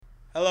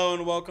Hello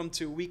and welcome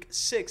to week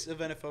 6 of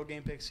NFL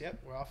Game Picks. Yep,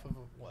 we're off of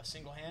a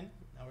single hand.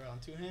 Now we're on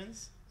 2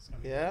 hands. It's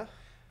gonna be Yeah.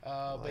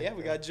 good. But yeah,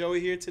 we got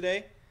Joey here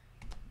today.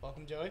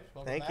 Welcome, Joey.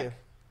 Welcome Thank back. you.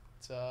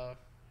 It's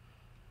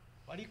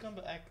why do you come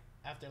back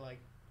after like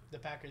the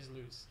Packers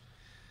lose?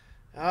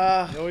 It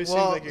always seems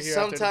Well, like you're here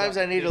after sometimes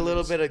I need they a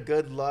little lose. bit of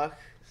good luck,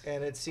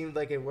 and it seemed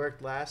like it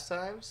worked last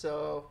time,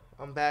 so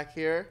I'm back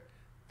here,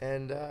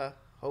 and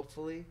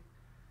hopefully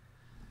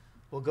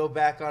we'll go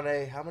back on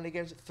how many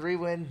games?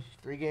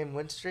 3-game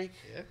win streak,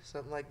 Yeah,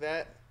 something like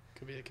that.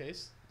 could be the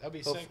case. That'd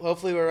be sick.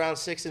 Hopefully we're around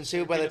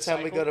 6-2 by the Repeat a time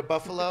we cycle. go to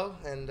Buffalo,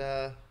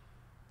 and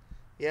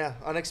yeah,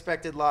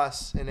 unexpected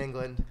loss in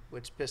England,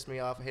 which pissed me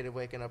off. I hated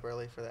waking up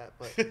early for that,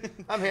 but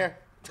I'm here.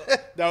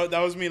 That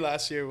was me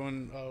last year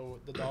when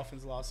the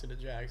Dolphins lost to the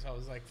Jags. I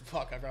was like,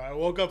 fuck, I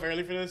woke up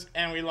early for this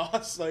and we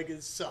lost. Like,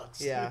 it sucks.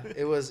 Yeah,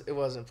 it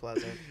wasn't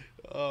pleasant.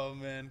 Oh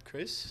man,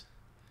 Chris,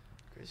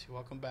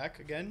 welcome back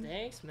again.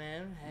 Thanks,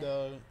 man.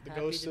 The Happy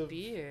ghost to of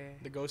be here.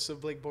 the ghost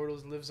of Blake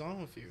Bortles lives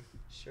on with you.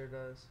 Sure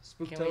does.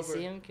 Can we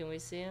see him? Can we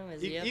see him?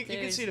 Is he up You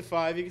there? can see the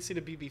 5. You can see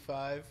the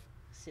BB5.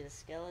 See the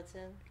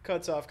skeleton? It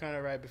cuts off kind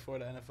of right before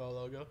the NFL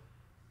logo.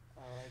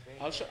 Oh, like right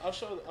I'll there.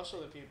 show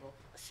the people.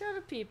 Show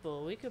the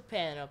people. We could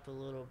pan up a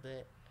little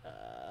bit.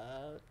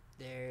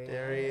 There.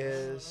 There he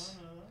is.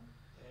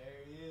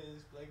 There he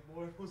is. Blake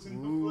Bortles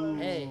in the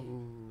flesh. Hey.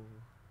 Ooh.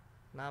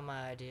 Not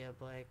my idea,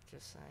 Blake.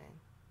 Just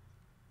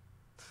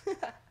saying.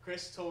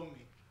 Chris told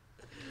me.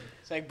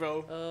 It's like,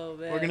 bro, Oh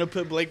man. we're gonna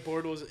put Blake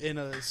Bortles in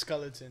a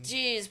skeleton.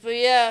 Jeez, but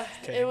yeah,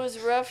 Okay. it was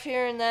rough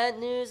hearing that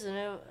news, and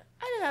I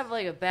didn't have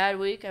like a bad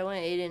week. I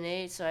went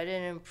 8-8, so I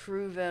didn't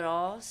improve at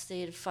all.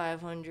 Stayed at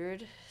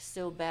 500,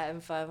 still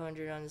batting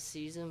 500 on the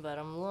season, but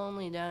I'm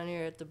lonely down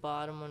here at the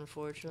bottom,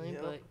 unfortunately.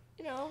 Yep. But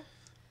you know,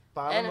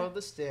 Bottom And of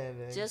the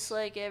standings. just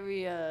like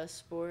every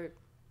sport,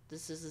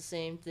 this is the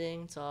same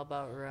thing. It's all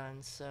about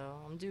runs. So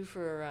I'm due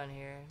for a run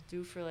here.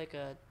 Due for like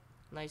a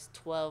nice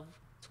 12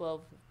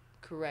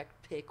 correct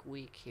pick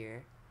week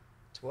here.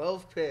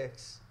 12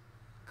 picks.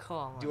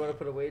 Call Do you want to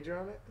put a wager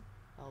on it?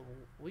 Oh,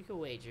 we could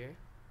wager.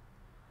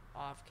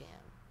 Off cam.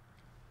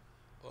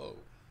 Whoa,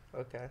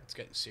 Okay. it's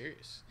getting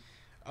serious.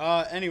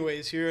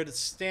 Anyways, here are the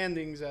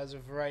standings as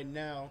of right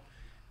now.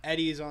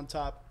 Eddie is on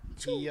top.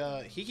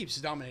 He keeps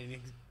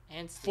dominating.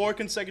 And Steve. 4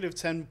 consecutive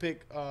 10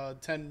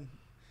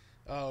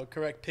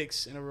 correct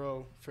picks in a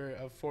row for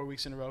 4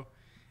 weeks in a row.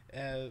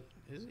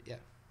 Is it? Yeah,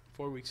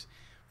 4 weeks.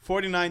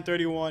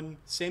 49-31.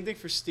 Same thing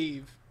for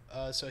Steve.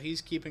 So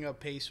he's keeping up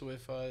pace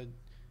with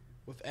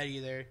Eddie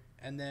there.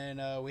 And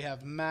then we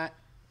have Matt,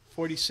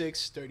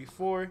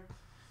 46-34.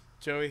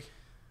 Joey,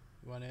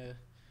 you want to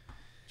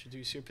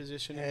introduce your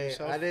position and Hey,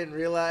 yourself? I didn't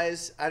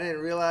realize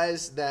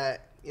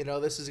that,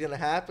 this is going to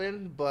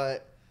happen,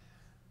 but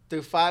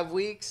through 5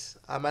 weeks,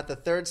 I'm at the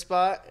 3rd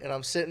spot, and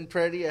I'm sitting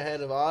pretty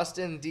ahead of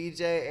Austin,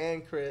 DJ,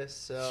 and Chris.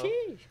 So,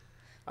 Sheesh.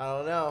 I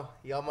don't know.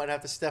 Y'all might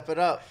have to step it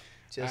up.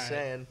 Just All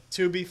right. saying.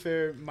 To be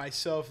fair,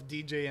 myself,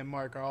 DJ, and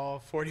Mark are all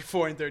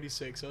 44 and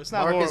 36, so it's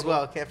not Mark horrible. as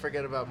well. Can't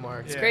forget about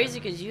Mark. It's Yeah. crazy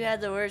because you had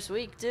the worst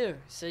week too.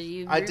 So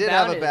you. I did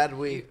have a rebounded. bad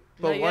week,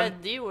 No, but you one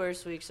had the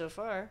worst week so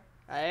far.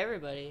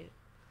 Everybody.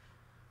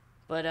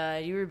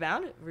 But you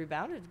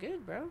rebounded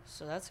good, bro.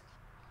 So that's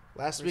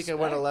last week I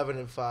went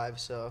Respect. 11-5,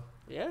 so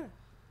yeah.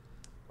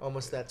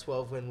 almost that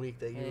 12-win week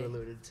that you Hey.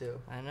 alluded to.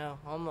 I know,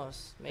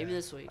 almost. Maybe Yeah.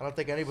 this week. I don't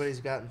think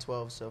anybody's gotten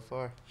 12 so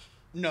far.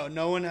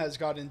 No one has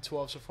gotten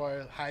 12 so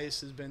far.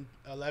 Highest has been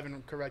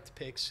 11 correct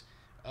picks.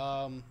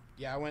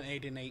 Yeah, I went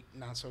 8-8,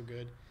 not so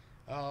good.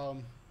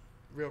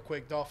 Real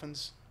quick,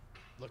 Dolphins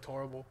looked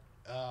horrible.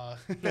 Oh,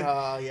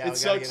 yeah, we it gotta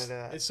sucks. get into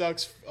that. It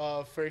sucks.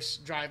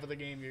 First drive of the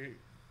game,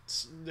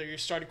 your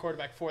starting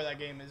quarterback for that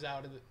game is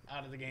out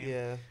of the game.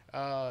 Yeah.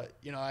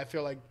 I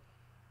feel like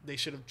they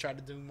should have tried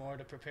to do more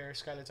to prepare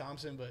Skylar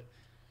Thompson, but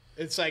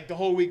it's like the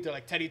whole week they're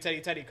like Teddy,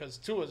 because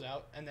Tua's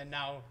out, and then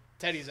now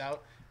Teddy's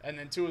out. And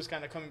then Tua's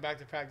kind of coming back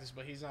to practice,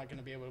 but he's not going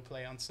to be able to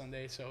play on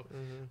Sunday. So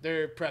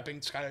they're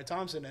prepping Skylar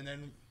Thompson. And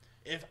then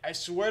I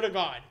swear to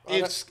God,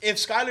 if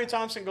Skylar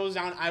Thompson goes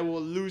down, I will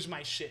lose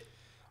my shit.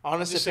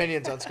 Honest Just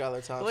opinions on Skylar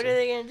Thompson. What are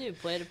they gonna do?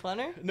 Play the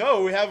punter?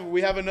 No,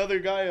 we have another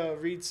guy,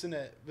 Reed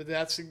Sinnett, but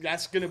that's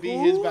going to be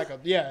his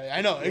backup. Yeah,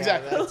 I know, Yeah,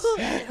 exactly.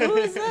 that's- Who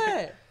is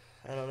that?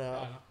 I don't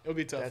know. It'll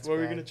be tough. That's What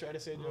were we bad. going to try to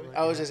say, Joey?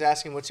 I was just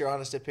asking what's your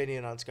honest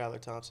opinion on Skylar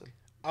Thompson.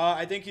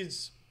 I think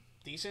he's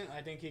decent.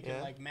 I think he can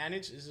Yeah.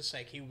 manage. It's just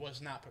like he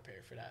was not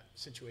prepared for that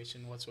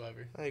situation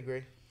whatsoever. I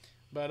agree.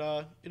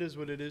 But it is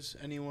what it is.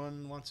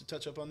 Anyone wants to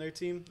touch up on their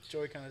team?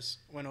 Joey kind of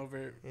went over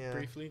it Yeah.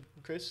 briefly.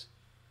 Chris?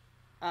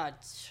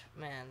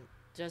 Man,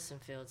 Justin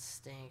Fields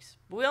stinks.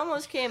 We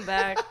almost came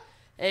back.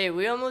 Hey,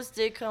 we almost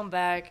did come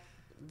back.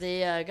 They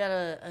got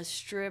a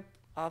strip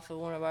off of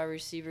one of our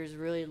receivers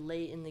really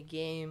late in the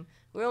game.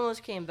 We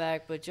almost came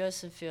back, but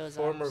Justin Fields.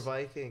 Former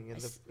Viking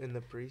in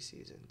the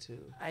preseason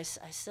too. I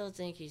still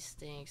think he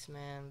stinks,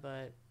 man.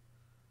 But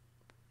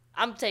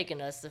I'm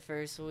taking us the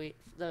first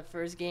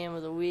game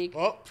of the week.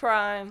 Oh.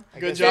 Prime. I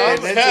Good guess job.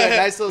 That's a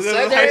nice little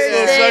segue.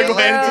 Thursday, segue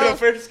into bro. the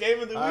first game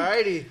of the week.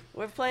 Alrighty.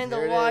 We're playing There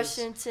the it is.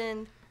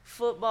 Washington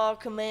Football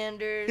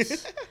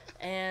Commanders,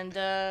 And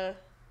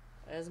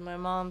as my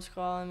mom's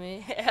calling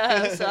me,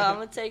 yeah, so I'm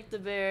gonna take the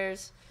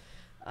Bears.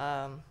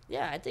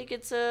 Yeah, I think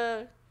it's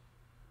a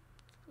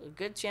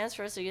good chance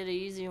for us to get an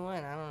easy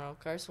win. I don't know.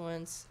 Carson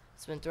Wentz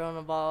has been throwing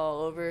the ball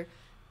all over,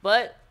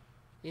 but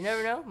you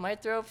never know.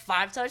 Might throw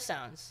 5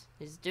 touchdowns.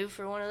 He's due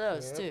for one of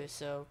those too.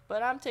 So,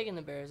 but I'm taking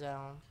the Bears at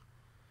home.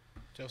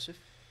 Joseph?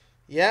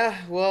 Yeah,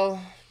 well,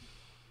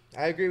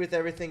 I agree with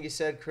everything you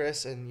said,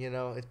 Chris, and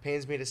it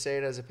pains me to say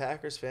it as a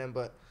Packers fan,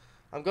 but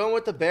I'm going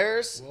with the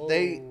Bears. Whoa.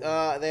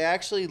 They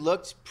actually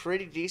looked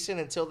pretty decent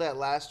until that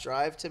last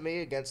drive to me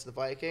against the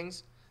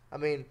Vikings. I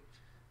mean,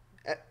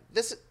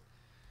 this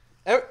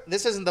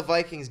isn't the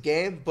Vikings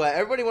game, but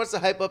everybody wants to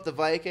hype up the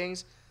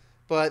Vikings,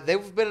 but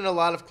they've been in a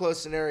lot of close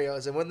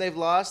scenarios, and when they've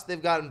lost,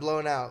 they've gotten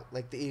blown out,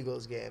 like the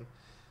Eagles game.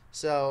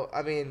 So,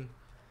 I mean,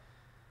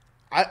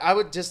 I'm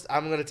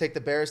going to take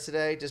the Bears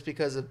today just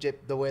because of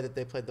the way that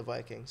they played the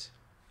Vikings.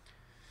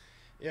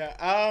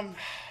 Yeah,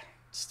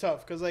 it's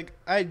tough because, like,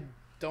 I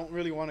don't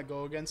really want to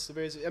go against the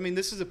Bears. I mean,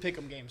 this is a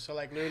pick'em game, so,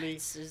 like, literally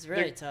It's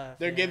really tough.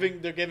 they're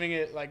giving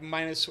it, like,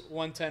 minus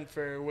 110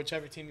 for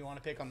whichever team you want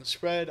to pick on the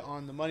spread,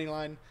 on the money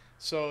line.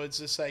 So it's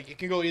just like it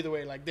can go either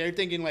way. Like they're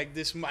thinking like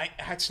this might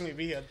actually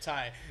be a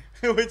tie,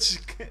 which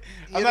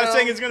I'm not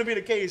saying it's gonna be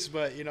the case,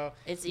 but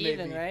It's maybe.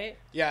 even, right?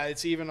 Yeah,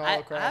 it's even all I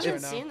across haven't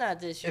right now. seen that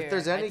this year. If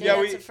there's any- I think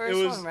Yeah, that's the first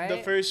it was one, right?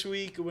 the first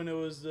week when it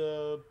was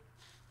the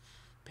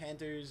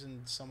Panthers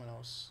and someone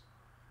else,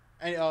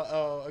 and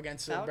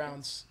against the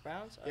Falcons?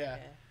 Browns. Browns? Yeah.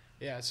 Okay.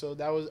 Yeah, so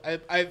that was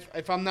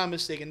if I'm not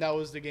mistaken, that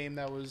was the game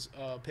that was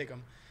pick'em.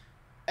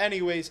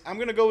 Anyways, I'm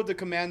gonna go with the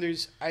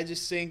Commanders. I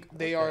just think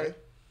they are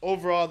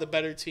overall the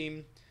better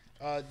team.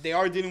 They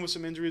are dealing with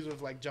some injuries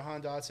with like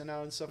Jahan Dotson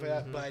now and stuff like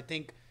that, but I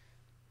think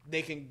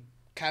they can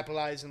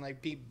capitalize and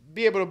like be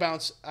able to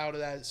bounce out of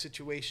that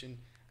situation.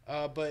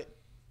 But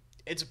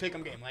it's a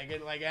pick'em game,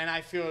 and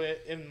I feel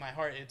it in my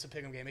heart. It's a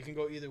pick'em game. It can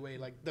go either way.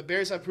 Like the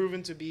Bears have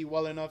proven to be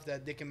well enough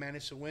that they can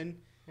manage to win,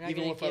 You're not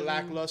even gonna with a give them-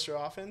 lackluster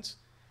offense.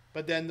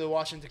 But then the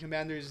Washington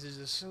Commanders is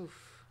just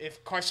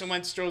if Carson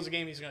Wentz throws the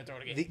game, he's gonna throw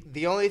the game.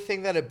 The only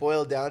thing that it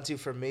boiled down to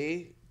for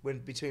me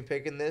between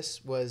picking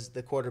this was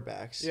the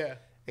quarterbacks. Yeah,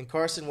 And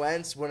Carson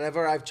Wentz,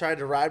 whenever I've tried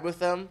to ride with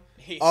them,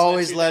 he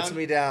always slams you lets down.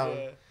 me down.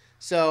 Yeah.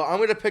 So I'm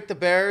going to pick the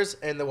Bears,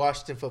 and the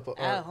Washington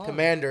At home.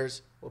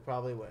 Commanders will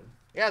probably win.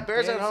 Yeah,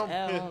 Bears at home.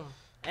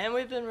 And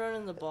we've been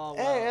running the ball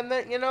well. Hey, and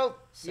then,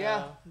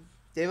 So,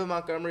 David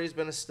Montgomery's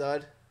been a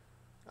stud.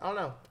 I don't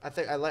know.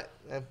 I like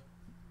when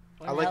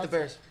the healthy.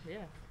 Bears. Yeah.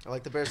 I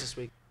like the Bears this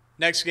week.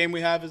 Next game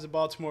we have is the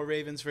Baltimore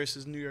Ravens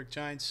versus New York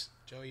Giants.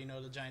 Joe, you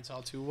know the Giants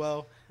all too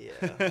well.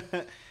 Yeah.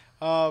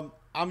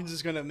 I'm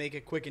just going to make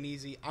it quick and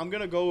easy. I'm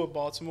going to go with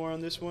Baltimore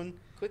on this one.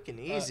 Quick and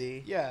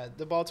easy. Yeah,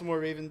 the Baltimore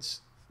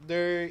Ravens,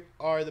 they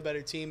are the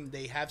better team.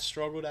 They have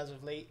struggled as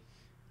of late.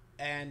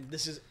 And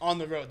this is on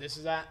the road. This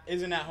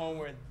isn't at home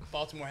where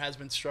Baltimore has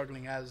been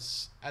struggling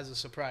as a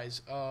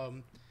surprise.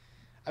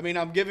 I mean,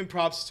 I'm giving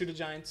props to the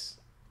Giants.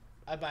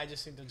 I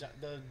just think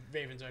the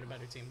Ravens are the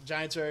better team.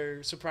 Giants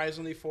are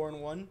surprisingly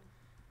 4-1.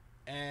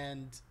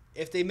 And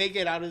if they make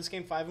it out of this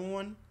game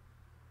 5-1,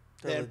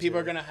 then people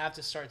are going to have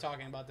to start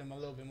talking about them a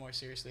little bit more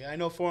seriously. I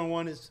know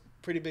 4-1 is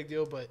a pretty big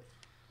deal, but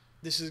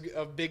this is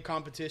a big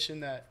competition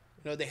that,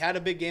 they had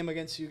a big game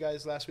against you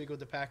guys last week with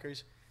the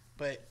Packers,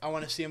 but I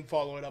want to see them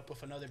follow it up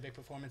with another big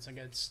performance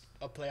against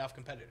a playoff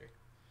competitor.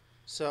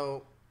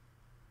 So,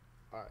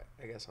 all right,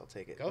 I guess I'll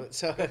take it. Go.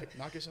 So,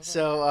 Knock yourself out.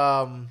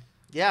 so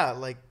yeah,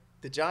 like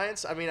the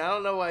Giants, I mean, I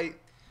don't know why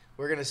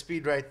we're going to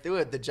speed right through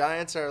it. The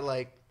Giants are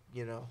like,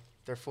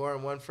 they're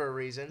 4-1 for a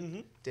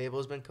reason.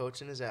 Dable's been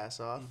coaching his ass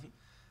off.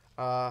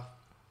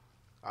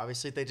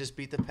 Obviously, they just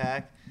beat the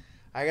Pack.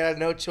 I got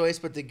no choice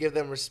but to give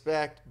them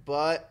respect,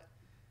 but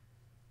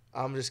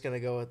I'm just going to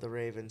go with the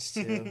Ravens,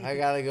 too. I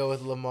got to go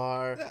with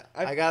Lamar.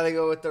 I got to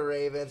go with the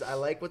Ravens. I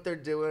like what they're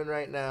doing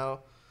right now.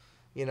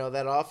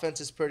 That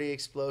offense is pretty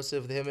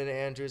explosive. Him and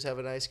Andrews have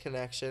a nice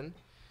connection.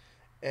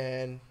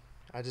 And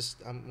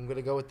I'm going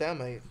to go with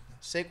them.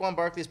 Saquon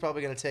Barkley is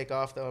probably going to take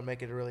off, though, and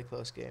make it a really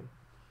close game.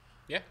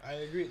 Yeah, I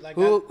agree.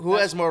 Who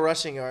has more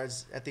rushing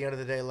yards at the end of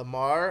the day,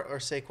 Lamar or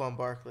Saquon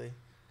Barkley?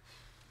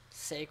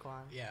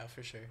 Saquon. Yeah,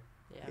 for sure.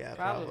 Yeah,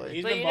 probably. probably.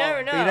 He's But been you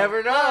balling. never know. You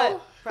never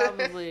know. But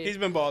probably. He's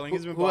been balling.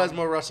 Who has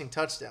more rushing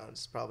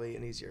touchdowns? Probably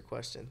an easier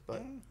question,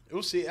 but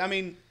We'll see. I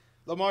mean,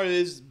 Lamar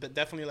is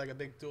definitely like a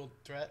big dual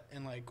threat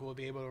and like will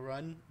be able to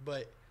run,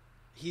 but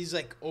he's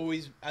like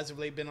always as of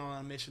late been on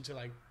a mission to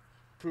like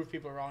prove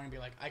people wrong and be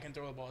like, I can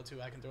throw the ball too.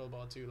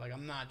 Like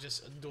I'm not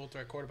just a dual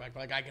threat quarterback, but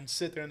like I can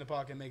sit there in the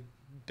pocket and make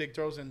big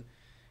throws. And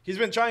he's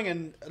been trying,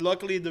 and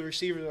luckily the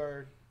receivers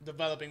are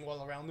developing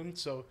well around him.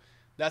 So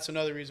that's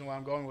another reason why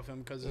I'm going with him,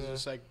 because it's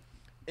just like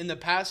in the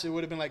past it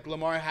would have been like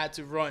Lamar had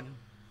to run.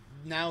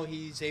 Now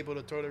he's able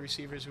to throw the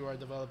receivers who are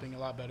developing a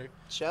lot better.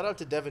 shout out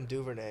to Devin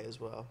Duvernay as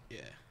well.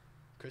 Yeah.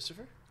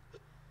 Christopher?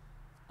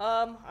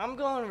 I'm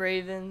going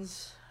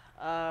Ravens.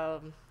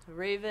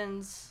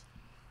 Ravens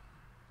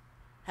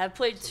have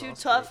played That's two an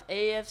tough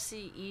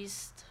AFC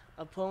East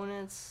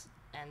opponents,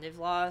 and they've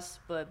lost.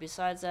 But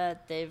besides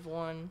that, they've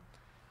won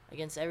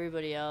against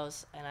everybody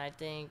else, and I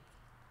think,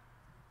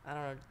 I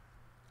don't know,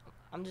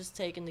 I'm just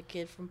taking the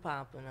kid from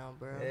Pompano,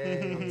 bro.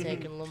 Hey. I'm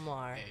taking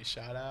Lamar. Hey,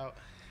 shout out.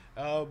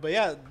 But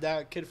yeah,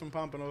 that kid from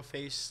Pompano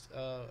faced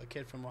a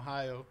kid from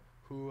Ohio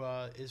who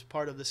is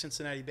part of the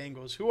Cincinnati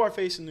Bengals, who are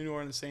facing the New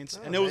Orleans Saints,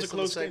 Oh, and it was nice a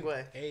close little game.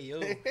 segue. Hey yo,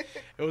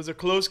 it was a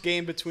close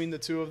game between the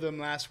two of them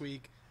last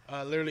week.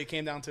 Literally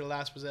came down to the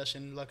last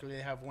possession. Luckily,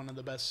 they have one of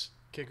the best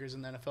kickers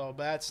in the NFL,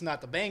 but that's not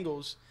the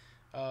Bengals,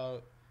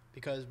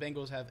 because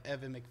Bengals have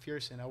Evan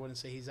McPherson. I wouldn't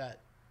say he's at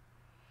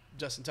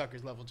Justin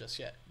Tucker's level just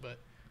yet, but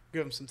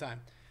give him some time.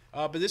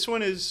 But this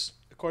one is,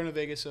 according to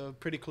Vegas, a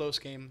pretty close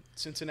game.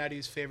 Cincinnati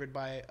is favored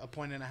by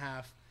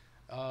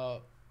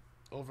 1.5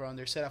 over on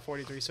their set at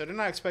 43. So they're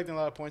not expecting a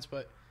lot of points,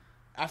 but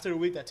after the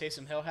week that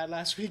Taysom Hill had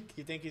last week,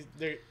 you think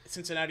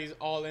Cincinnati's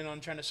all in on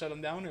trying to shut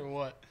him down or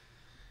what?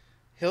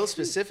 Hill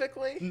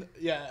specifically?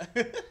 Yeah.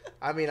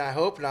 I mean, I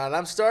hope not.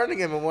 I'm starting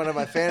him in one of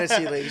my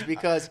fantasy leagues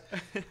because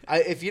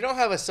if you don't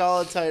have a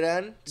solid tight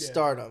end, Yeah.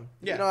 start him.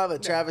 Yeah. You don't have a Yeah.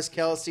 Travis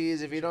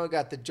Kelce's. If you don't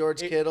got the George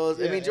Kittles.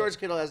 I yeah, mean, George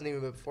Kittle hasn't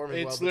even been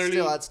performing well, but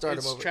still, I'd start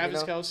him over.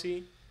 Travis you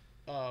know?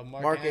 Kelce,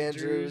 Mark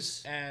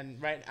Andrews.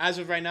 and as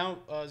of right now,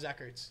 Zach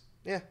Ertz.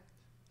 Yeah.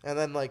 And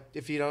then, like,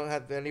 if you don't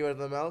have any of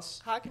them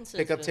else, Hawkinson's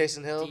pick up been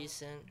Taysom Hill.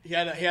 decent. He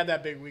had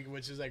that big week,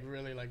 which is like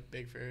really like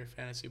big for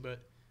fantasy, but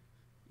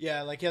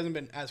yeah, like he hasn't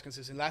been as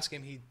consistent. Last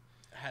game he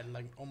had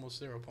like almost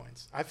 0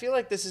 points. I feel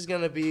like this is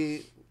going to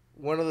be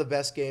one of the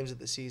best games of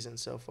the season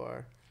so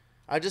far.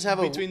 I just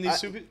have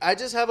I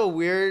just have a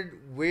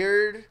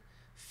weird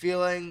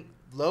feeling,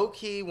 low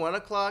key 1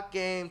 o'clock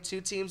game,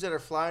 two teams that are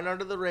flying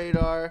under the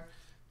radar,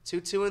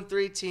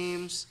 2-2-3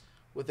 teams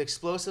with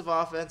explosive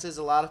offenses,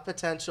 a lot of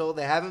potential.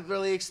 They haven't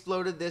really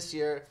exploded this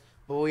year,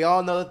 but we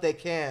all know that they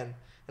can.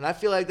 And I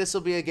feel like this will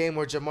be a game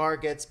where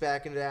Jamar gets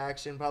back into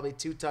action, probably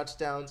 2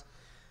 touchdowns,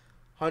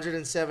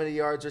 170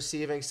 yards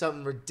receiving,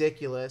 something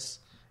ridiculous.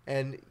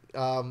 And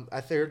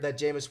I heard that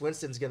Jameis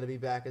Winston's going to be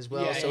back as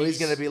well, Yeah, so he's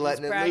going to be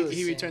letting it loose. practicing.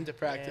 He returned to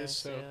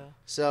practice, Yeah, so.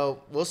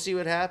 So we'll see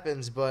what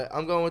happens, but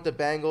I'm going with the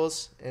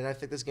Bengals, and I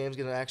think this game's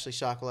going to actually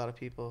shock a lot of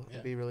people and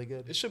Yeah. be really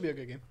good. It should be a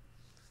good game.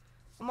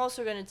 I'm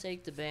also going to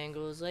take the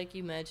Bengals. Like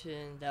you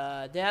mentioned,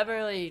 they haven't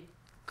really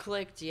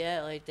clicked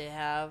yet like they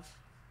have,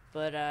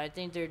 but I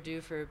think they're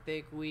due for a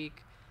big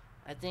week.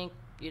 I think,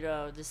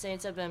 the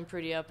Saints have been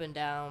pretty up and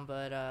down,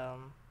 but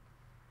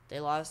they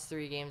lost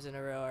 3 games in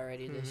a row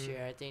already this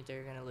year. I think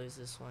they're going to lose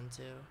this one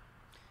too.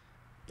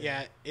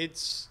 Yeah,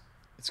 it's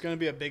going to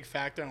be a big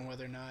factor on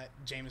whether or not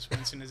Jameis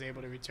Winston is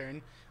able to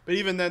return. But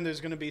even then,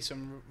 there's going to be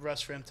some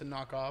rust for him to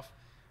knock off.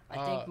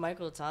 I think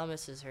Michael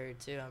Thomas is hurt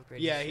too. I'm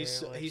pretty Yeah,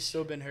 sure. he's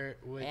still been hurt.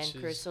 Which And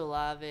is, Chris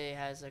Olave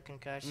has a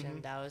concussion.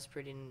 Mhm. That was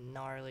pretty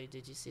gnarly.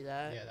 Did you see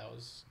that? Yeah, that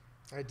was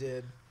I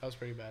did.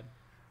 pretty bad.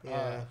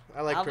 Yeah,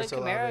 I like Alvin Chris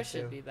Kamara Olave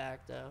should too. be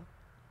back though.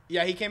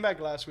 Yeah, he came back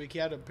last week. He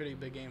had a pretty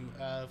big game.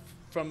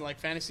 From like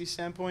fantasy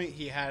standpoint,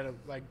 he had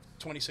like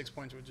 26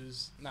 points, which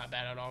is not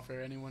bad at all for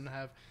anyone to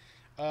have.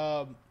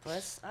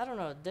 But I don't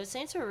know. The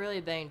Saints are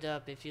really banged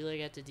up if you look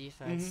at the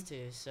defense Mhm.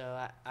 too.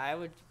 So I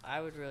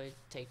would really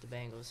take the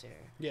Bengals here.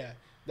 Yeah,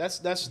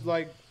 that's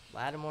like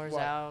Lattimore's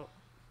What? out.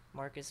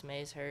 Marcus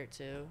May's hurt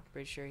too.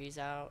 Pretty sure he's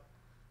out.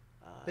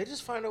 They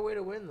just find a way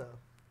to win, though.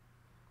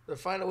 They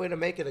find a way to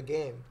make it a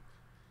game.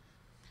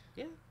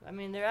 Yeah, I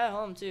mean they're at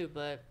home too,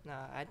 but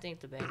nah, I think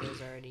the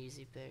Bengals are an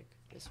easy pick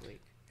this week.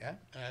 yeah.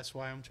 That's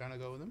why I'm trying to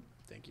go with them.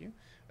 Thank you.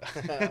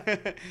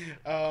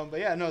 But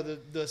yeah, no,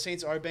 the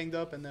Saints are banged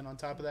up, and then on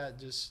top of that,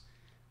 just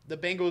the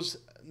Bengals.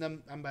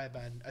 I'm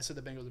bad. I said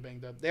the Bengals are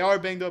banged up. They are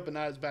banged up, but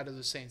not as bad as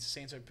the Saints. The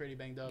Saints are pretty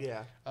banged up.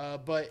 Yeah.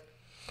 But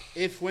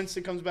if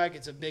Winston comes back,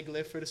 it's a big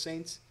lift for the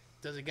Saints.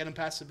 Does it get them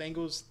past the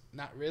Bengals?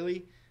 Not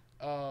really.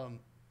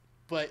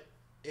 But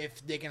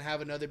if they can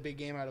have another big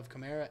game out of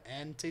Kamara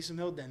and Taysom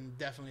Hill, then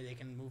definitely they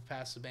can move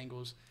past the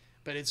Bengals.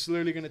 But it's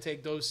literally going to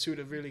take those two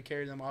to really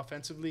carry them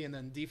offensively, and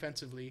then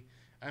defensively.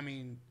 I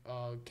mean,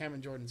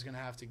 Cameron Jordan's going to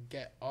have to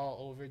get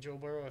all over Joe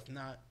Burrow. If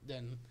not,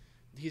 then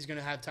he's going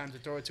to have time to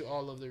throw it to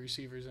all of the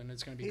receivers, and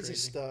it's going to be He's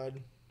crazy. a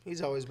stud.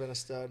 He's always been a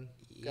stud.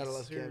 Gotta Yes,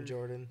 love sir. Cam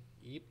Jordan.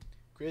 Yep.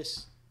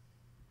 Chris,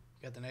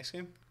 you got the next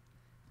game?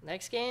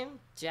 Next game,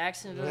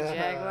 Jacksonville Shout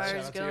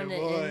Jaguars out to going to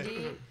your boy.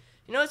 Indy.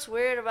 You know what's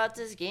weird about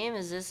this game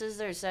is this is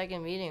their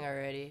second meeting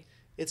already.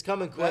 It's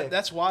coming quick.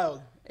 That's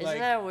wild. Isn't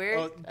that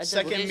weird? A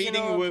second meeting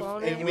divisional with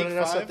opponent? and in you week want to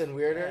know 5? something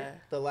weirder? Yeah.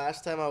 The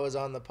last time I was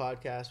on the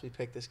podcast, we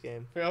picked this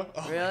game. Real?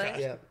 Oh my Really? gosh.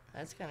 Yeah.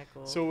 That's kind of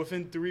cool. So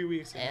within 3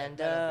 weeks, And,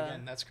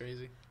 again, that's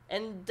crazy.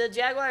 and the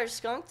Jaguars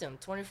skunked them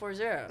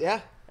 24-0. Yeah,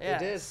 Yeah,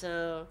 they did.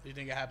 So Do you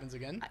think it happens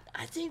again?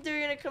 I think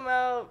they're gonna come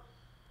out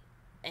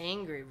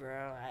angry,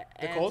 bro.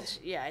 The Colts?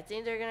 Yeah, I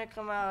think they're gonna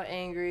come out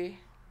angry.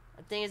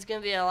 I think it's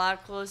gonna be a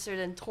lot closer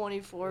than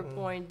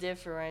 24-point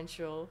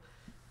differential.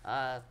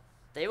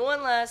 They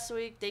won last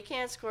week. They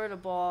can't score the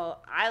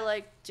ball. I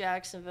like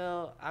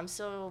Jacksonville. I'm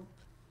still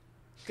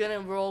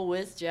gonna roll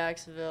with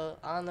Jacksonville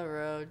on the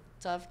road.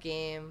 Tough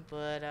game,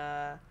 but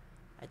I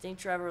think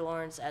Trevor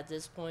Lawrence at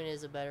this point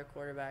is a better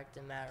quarterback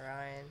than Matt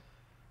Ryan.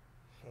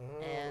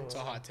 Oh. And It's a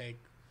hot take.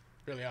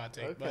 Really hot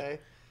take. Okay.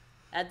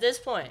 At this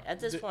point,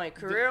 The-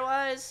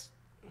 career-wise,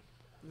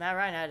 Matt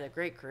Ryan had a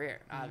great career,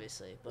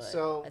 obviously. But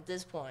So- at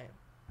this point,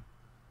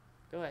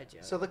 go ahead, Joe.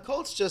 So the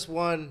Colts just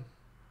won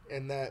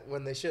in that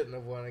when they shouldn't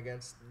have won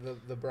against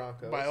the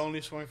Broncos. By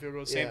only scoring field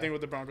goals. Same Yeah. thing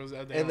with the Broncos.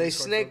 And they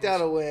snaked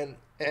out a win,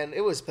 and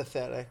it was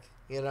pathetic.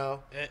 You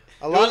know, It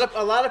a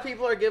lot of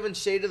people are giving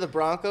shade to the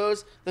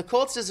Broncos. The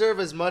Colts deserve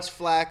as much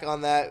flack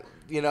on that,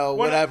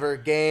 whatever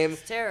game.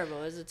 It's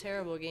terrible. It's a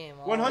terrible game.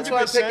 all 100%. That's around.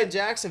 why I'm 100%. picking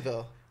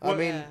Jacksonville. I Well,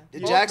 mean,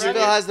 yeah.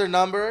 Jacksonville has their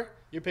number.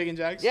 You're picking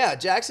Jags? Yeah,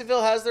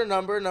 Jacksonville has their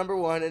number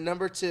one, and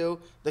number two.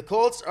 The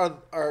Colts are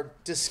a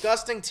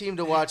disgusting team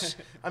to watch.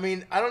 I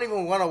mean, I don't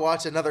even want to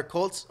watch another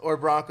Colts or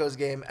Broncos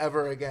game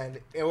ever again,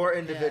 or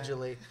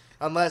individually,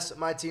 unless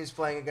my team's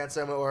playing against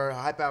them or a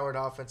high-powered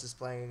offense is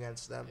playing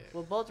against them.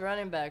 Well, both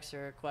running backs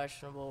are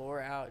questionable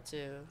or out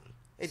too.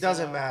 It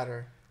doesn't So,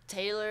 matter.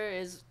 Taylor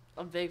is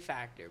a big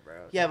factor,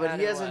 bro. Yeah, no but he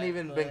matter hasn't what,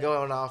 even but been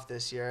going off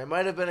this year. It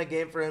might have been a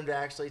game for him to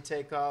actually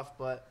take off,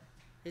 but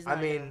He's I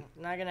not mean-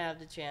 not gonna have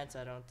the chance,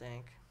 I don't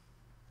think.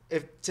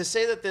 if to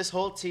say that this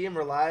whole team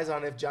relies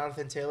on if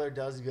Jonathan Taylor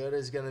does good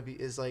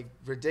is like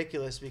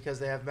ridiculous because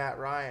they have Matt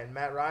Ryan.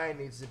 Matt Ryan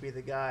needs to be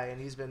the guy,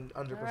 and he's been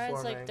Matt underperforming.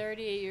 Ryan's like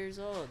 38 years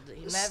old.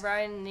 This- Matt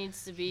Ryan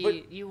needs to be.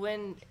 But- You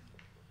win.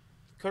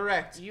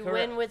 Correct. You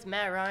correct. win with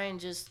Matt Ryan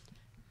just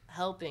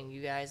helping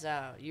you guys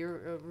out.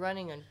 You're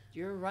running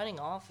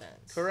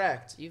offense.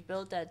 Correct. You've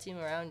built that team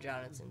around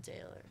Jonathan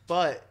Taylor.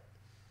 But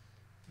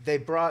they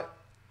brought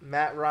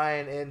Matt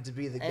Ryan in to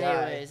be the guy.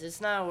 Anyways,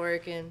 it's not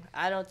working.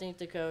 I don't think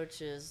the coach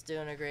is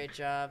doing a great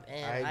job,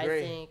 and I I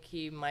agree. think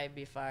he might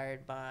be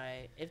fired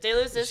by. If they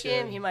lose this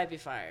game, should. he might be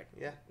fired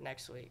Yeah,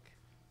 next week.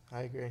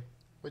 I agree.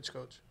 Which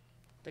coach?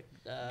 The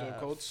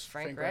Colts?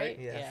 Frank Frank Wright. Wright?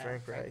 Yeah,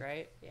 Frank Wright.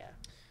 Wright. Yeah.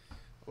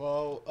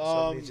 Well,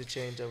 Something needs to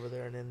change over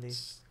there in Indy.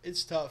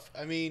 it's tough.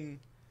 I mean,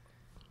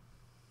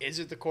 is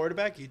it the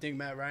quarterback? You think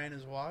Matt Ryan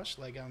is washed?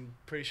 Like, I'm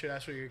pretty sure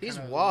that's what you're He's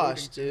kinda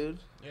washed, alluding dude.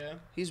 to. Yeah.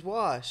 He's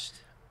washed.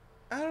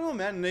 I don't know,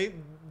 man.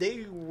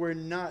 They were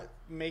not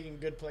making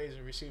good plays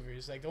with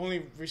receivers. Like, the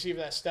only receiver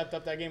that stepped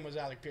up that game was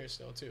Alec Pierce,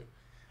 though, too.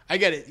 I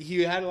get it.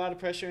 He had a lot of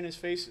pressure in his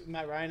face,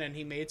 Matt Ryan, and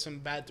he made some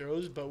bad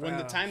throws. But when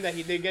the Bro. time that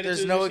he did get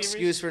There's into no his receivers,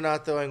 excuse for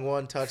not throwing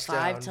one touchdown.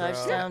 5 bro.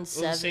 touchdowns,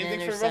 well, 7 same thing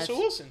interceptions. for Russell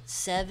Wilson.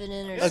 7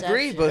 interceptions.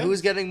 Agreed, but Yeah.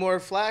 who's getting more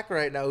flack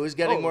right now? Who's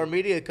getting Oh, more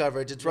media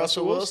coverage? It's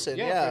Russell Wilson.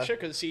 Yeah. for sure.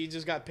 Because he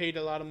just got paid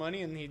a lot of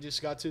money, and he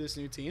just got to this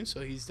new team, so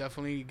he's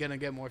definitely gonna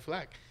get more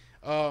flack.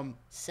 7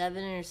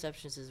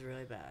 interceptions is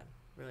really bad.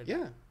 Really bad.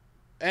 Yeah.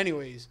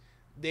 Anyways,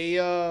 they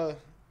At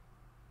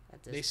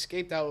this they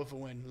escaped out with a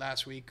win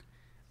last week.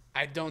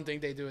 I don't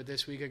think they do it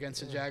this week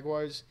against the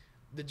Jaguars.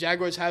 The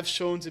Jaguars have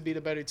shown to be the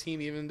better team,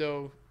 even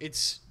though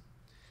it's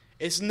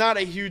not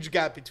a huge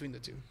gap between the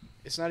two.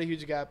 It's not a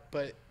huge gap,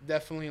 but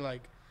definitely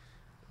like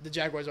the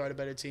Jaguars are the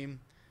better team.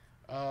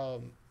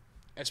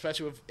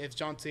 Especially if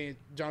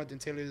Jonathan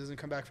Taylor doesn't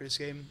come back for this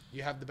game,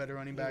 you have the better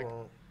running back.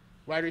 Well,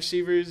 Wide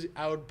receivers,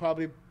 I would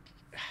probably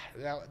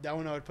that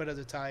one I would put as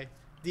a tie.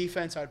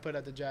 Defense, I would put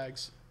at the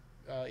Jags,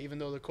 even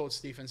though the Colts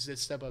defense did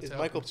step up. is to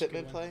help Michael them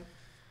secure Pittman one. playing?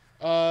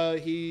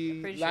 He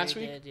I'm pretty last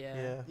sure he week. did, yeah.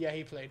 Yeah. Yeah,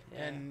 he played,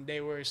 Yeah. and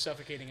they were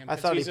suffocating him. I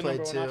 'cause thought he he's the played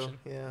number too. one option.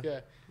 Yeah. Yeah,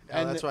 Oh,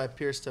 and that's why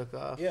Pierce took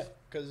off. yeah,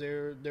 because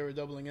they were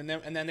doubling, and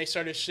then they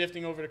started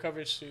shifting over the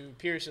coverage to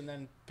Pierce, and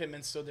then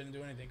Pittman still didn't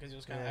do anything because he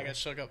was kind of I Yeah. got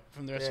shook up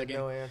from the They rest had of the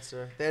game. no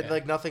answer. They had Yeah.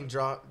 like nothing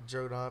drawn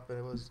up, and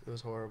it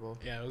was horrible.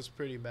 Yeah, it was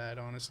pretty bad,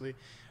 honestly.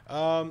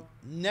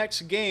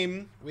 Next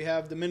game, we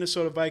have the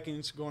Minnesota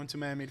Vikings going to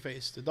Miami to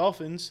face the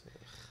Dolphins.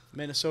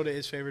 Minnesota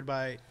is favored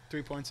by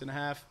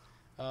 3.5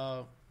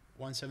 points.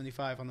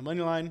 175 on the money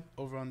line.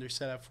 Over under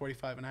set at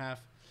 45.5.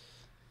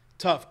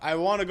 Tough. I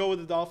want to go with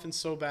the Dolphins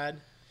so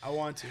bad. I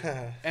want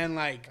to. And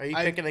like, Are you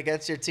I, picking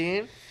against your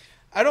team?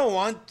 I don't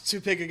want to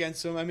pick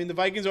against them. I mean, the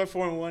Vikings are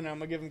 4-1. I'm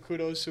gonna give them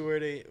kudos to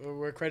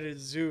where credit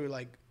is due.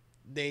 Like,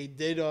 they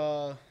did.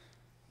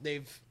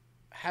 They've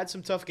had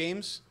some tough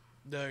games.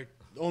 The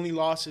only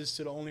losses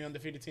to the only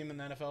undefeated team in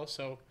the NFL.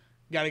 So,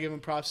 gotta give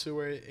them props to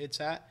where it's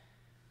at.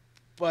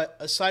 But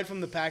aside from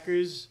the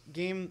Packers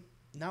game,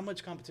 not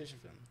much competition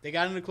for them. They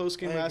got in a close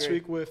game I last agree.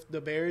 week with the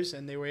Bears,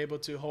 and they were able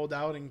to hold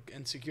out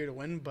and secure the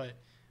win. But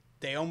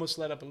they almost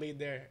let up a lead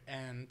there.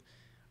 And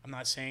I'm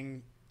not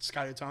saying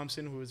Skylar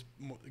Thompson, who is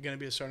going to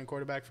be a starting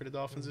quarterback for the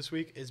Dolphins this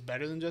week, is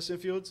better than Justin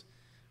Fields.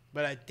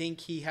 But I think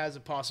he has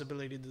a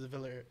possibility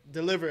to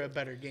deliver a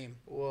better game.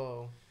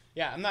 Whoa,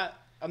 Yeah, I'm not.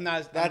 that's a I'm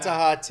not-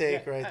 hot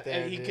take yeah, right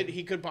there. He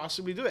dude. could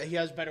possibly do it. He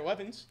has better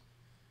weapons.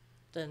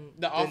 Then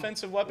The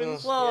offensive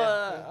weapons well,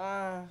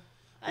 Yeah.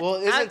 I- Well, I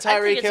isn't think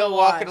Tyreek it's a Hill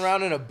walking wash.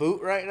 around in a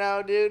boot right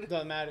now, dude?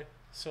 doesn't matter.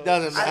 So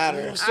Doesn't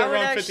matter. You still I would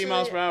run 50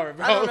 miles per hour,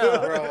 bro. I don't know.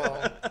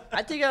 Bro.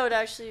 I think I would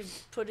actually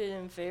put it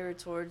in favor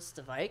towards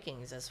the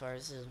Vikings as far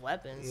as his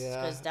weapons.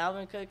 Yeah. Because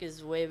Dalvin Cook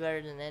is way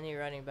better than any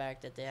running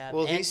back that they have.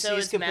 Well, and he's so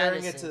he's is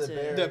comparing Madison, it to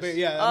the too. Bears.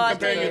 Yeah, Oh, I I'm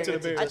comparing thought it to you-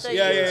 the Bears. I thought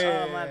Yeah, you yeah, was-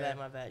 yeah. Oh, my yeah. bad,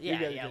 my bad. You Yeah,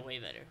 got it, yeah, good. way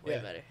better. Yeah,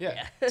 Way better. yeah.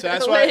 Yeah. So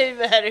that's why- way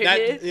better, that-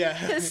 dude.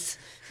 yeah. It's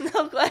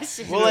no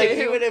question. Well, like dude.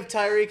 even if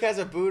Tyreek has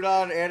a boot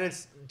on and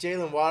it's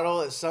Jalen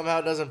Waddle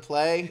somehow doesn't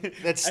play,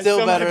 that's I still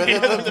still better might be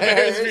than the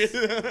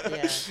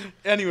Bears. Yeah.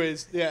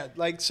 Anyways, yeah,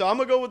 like so I'm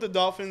gonna go with the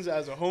Dolphins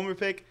as a homer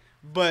pick,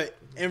 but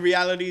in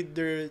reality,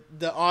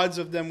 the odds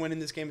of them winning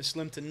this game is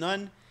slim to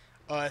none,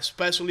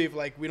 especially if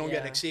like we don't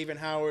Yeah. get Xavier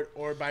Howard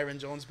or Byron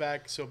Jones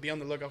back. So be on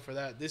the lookout for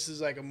that. This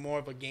is like a more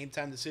of a game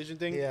time decision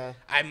thing. Yeah.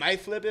 I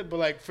might flip it, but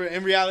like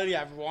in reality,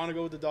 I want to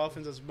go with the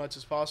Dolphins as much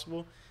as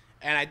possible,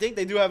 and I think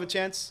they do have a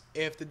chance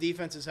if the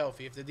defense is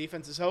healthy. If the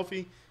defense is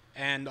healthy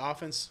and the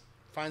offense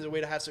finds a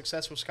way to have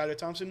success with Skylar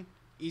Thompson,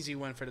 easy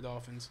win for the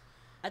Dolphins.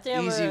 I think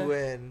I'm Easy gonna,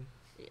 win.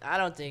 I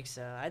don't think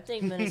so. I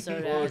think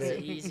Minnesota Quote has it.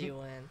 an easy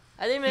win.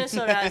 I think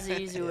Minnesota has an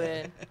easy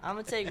win. I'm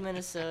gonna take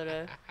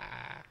Minnesota.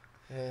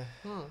 Yeah.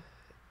 Hmm.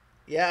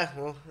 Yeah,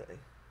 well,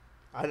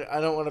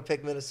 I don't want to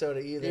pick Minnesota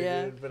either,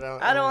 Yeah. dude. But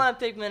I don't want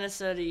to pick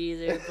Minnesota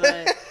either,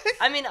 but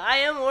I mean, I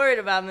am worried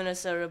about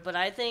Minnesota, but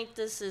I think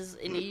this is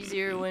an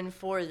easier win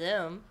for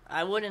them.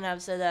 I wouldn't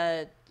have said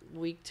that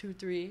week 2,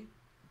 3,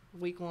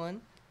 week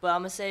 1, but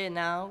I'm gonna say it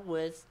now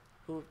with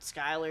who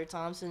Skylar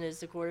Thompson is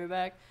the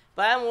quarterback.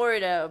 But I'm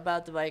worried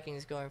about the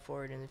Vikings going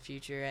forward in the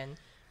future, and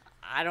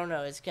I don't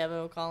know. Is Kevin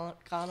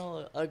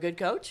O'Connell a good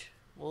coach?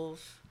 We'll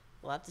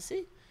have to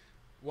see.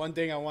 One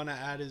thing I want to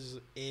add is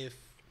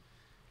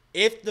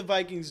if the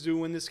Vikings do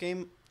win this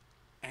game,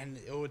 and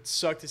it would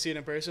suck to see it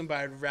in person, but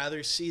I'd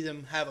rather see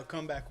them have a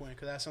comeback win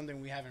because that's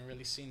something we haven't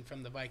really seen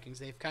from the Vikings.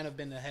 They've kind of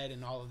been ahead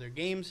in all of their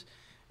games,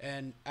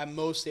 and at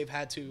most they've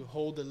had to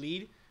hold the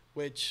lead,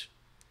 which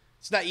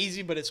it's not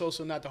easy, but it's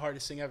also not the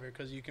hardest thing ever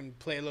because you can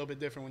play a little bit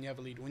different when you have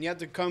a lead. When you have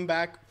to come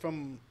back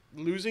from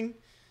losing,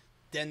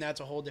 then that's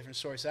a whole different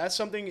story. So that's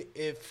something,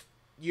 if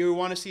you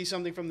want to see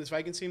something from this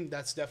Vikings team,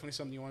 that's definitely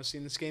something you want to see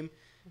in this game.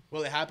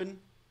 Will it happen?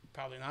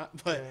 Probably not,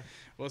 but Yeah.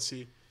 we'll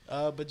see.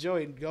 But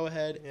Joey, go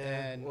ahead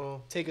and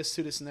well, take us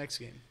to this next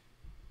game.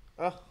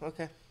 oh,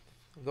 okay.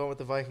 I'm going with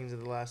the Vikings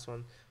in the last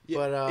one. Yeah,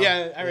 But,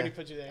 yeah, I already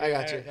put you there. I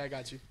got you. I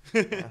got you.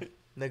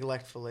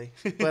 Neglectfully.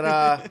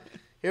 But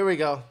here we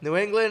go. New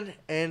England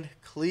and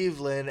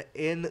Cleveland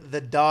in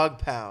the dog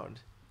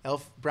pound.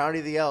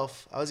 Brownie the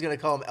Elf. I was going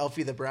to call him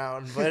Elfie the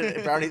Brown,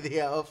 but Brownie the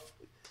Elf.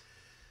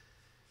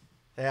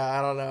 Yeah,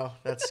 I don't know.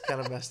 That's kind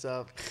of messed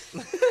up.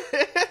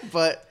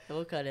 But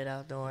We'll cut it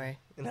out. Don't worry.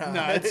 no,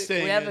 No, it's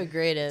staying We have in. a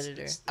great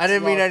editor. I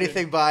didn't mean locked in.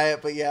 anything by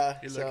it, but yeah.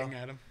 You're So, looking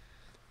at him.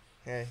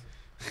 hey.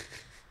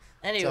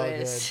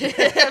 Anyways,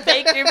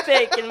 make your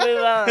pick and move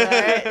on. All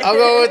right.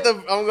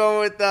 I'm going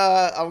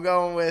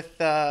with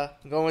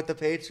the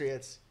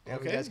Patriots. Yeah,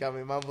 Okay. You guys got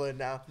me mumbling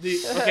now.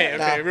 Okay,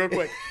 Nah. real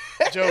quick.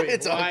 Joey,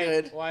 It's all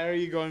good. why are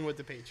you going with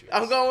the Patriots?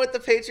 I'm going with the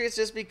Patriots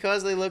just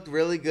because they looked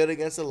really good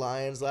against the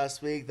Lions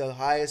last week. The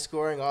highest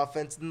scoring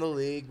offense in the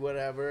league,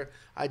 whatever.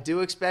 I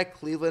do expect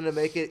Cleveland to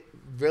make it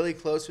really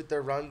close with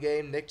their run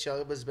game. Nick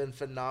Chubb has been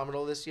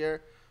phenomenal this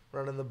year,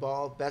 running the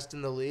ball, best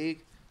in the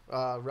league.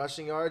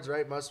 Rushing yards,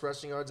 right? Most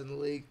rushing yards in the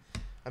league.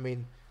 I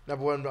mean,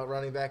 number one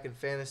running back in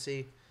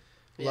fantasy.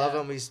 Love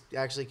Yeah. him. He's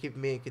actually keeping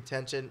me in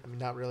contention. I mean,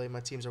 not really. My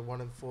teams are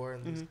 1-4,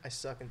 and Mhm. I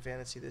suck in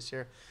fantasy this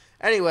year.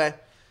 Anyway,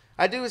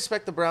 I do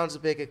expect the Browns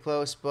to make it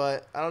close,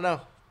 but I don't know.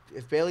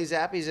 If Bailey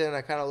Zappi's in,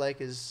 I kind of like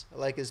his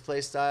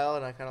play style,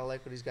 and I kind of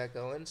like what he's got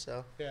going.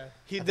 So Yeah,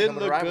 he I think did I'm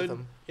gonna look ride with good.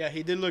 him. Yeah,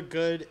 he did look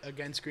good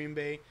against Green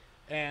Bay,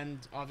 and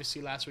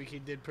obviously last week he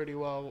did pretty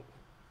well.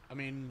 I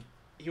mean,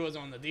 he was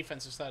on the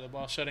defensive side of the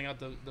ball, shutting out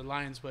the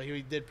Lions, but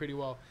he did pretty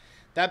well.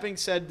 That being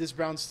said, this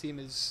Browns team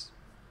is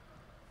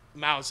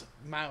miles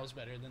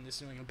better than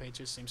this New England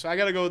Patriots team. So I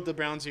got to go with the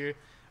Browns here,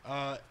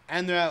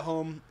 and they're at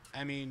home.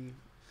 I mean,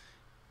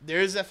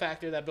 there is a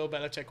factor that Bill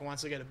Belichick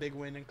wants to get a big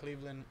win in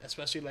Cleveland,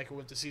 especially like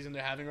with the season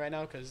they're having right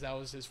now, because that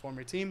was his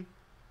former team.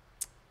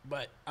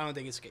 But I don't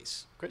think it's the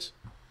case. Chris?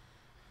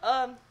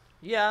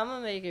 Yeah, I'm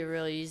gonna make it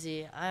real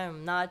easy. I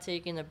am not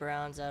taking the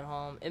Browns at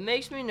home. It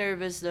makes me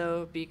nervous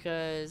though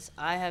because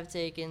I have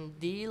taken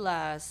the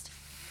last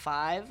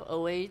 5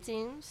 away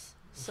teams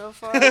so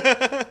far.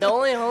 The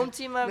only home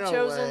team I've No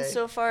chosen way.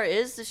 so far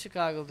is the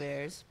Chicago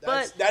Bears.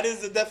 But That is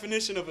the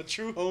definition of a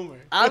true homer.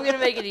 I'm gonna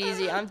make it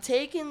easy. I'm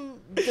taking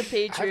the I've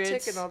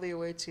Patriots. taken all the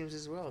away teams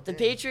as well. The damn.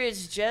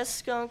 Patriots just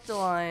skunked the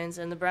Lions,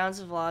 and the Browns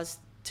have lost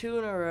 2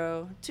 in a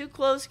row. 2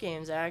 close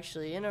games,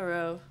 actually, in a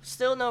row.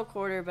 Still no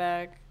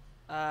quarterback.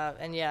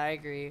 And yeah, I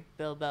agree.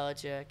 Bill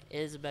Belichick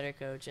is a better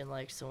coach and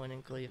likes to win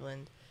in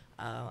Cleveland.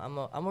 I'm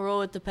a roll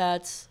with the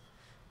Pats.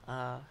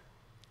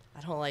 I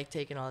don't like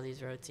taking all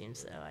these road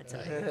teams, though, I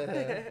tell you.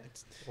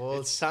 Well,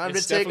 it's It's- time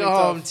it's to take a definitely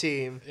home tough.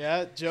 team.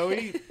 Yeah,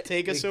 Joey,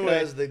 take us away.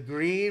 Because the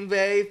Green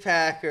Bay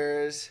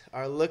Packers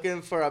are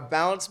looking for a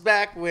bounce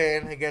back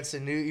win against the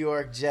New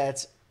York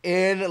Jets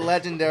in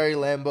legendary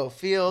Lambeau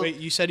Field. Wait,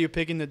 you said you're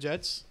picking the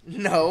Jets?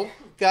 No,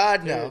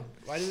 God no. Dude,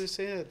 why did it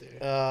say that there?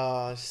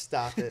 Oh,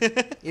 stop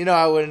it. You know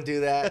I wouldn't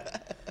do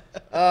that.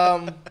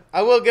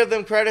 I will give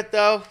them credit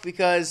though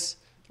because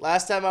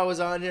last time I was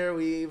on here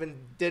we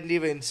didn't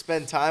even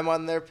spend time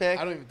on their pick.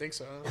 I don't even think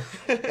so.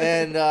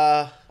 And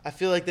I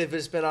feel like they've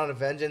just been on a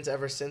vengeance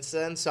ever since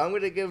then. So I'm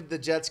going to give the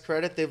Jets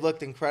credit. They've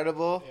looked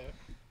incredible.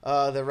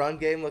 Yeah. The run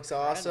game looks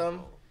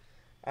awesome.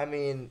 I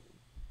mean,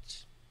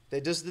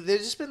 they've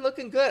just been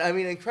looking good. I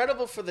mean,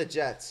 incredible for the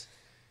Jets.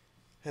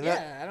 And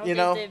I don't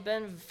think they've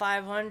been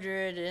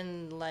 500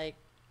 in like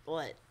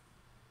what,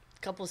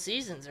 couple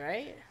seasons,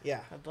 right?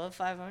 Yeah. Above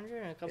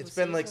 500 in a couple. It's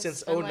been like seasons?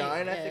 since It's been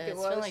 09, I think it It's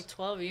was. been like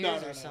 12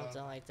 years No. or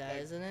something like that,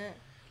 Like- isn't it?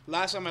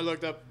 Last time I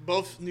looked up,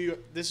 both New York.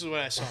 This is what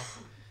I saw.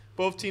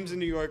 Both teams in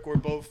New York were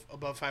both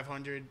above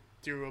 500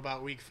 through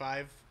about week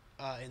 5.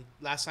 And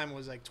last time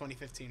was like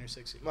 2015 or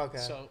 16. Okay.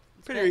 So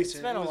pretty been- recent.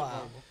 it's been It a wasn't while.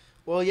 horrible.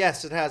 Well,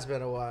 yes, it has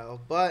been a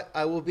while, but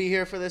I will be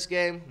here for this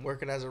game,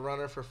 working as a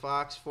runner for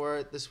Fox for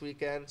it this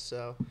weekend,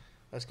 so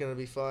that's gonna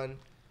be fun.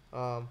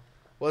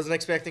 Wasn't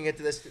expecting it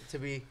to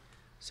be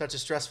such a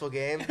stressful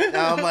game.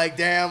 Now I'm like,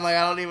 damn, like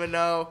I don't even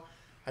know.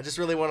 I just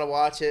really want to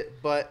watch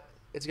it, but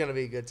it's gonna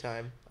be a good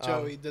time.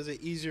 Joey, does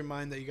it ease your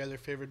mind that you guys are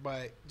favored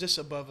by just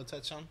above a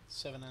touchdown,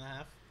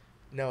 7.5?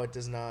 No, it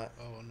does not.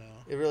 Oh no.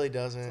 It really It's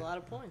doesn't. a lot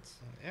of points.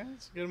 Yeah,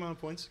 it's a good amount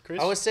of points.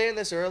 Chris, I was saying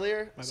this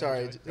earlier. My bad,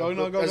 Sorry. Joey. Go,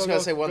 no, go, I was go, gonna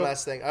go, say one go.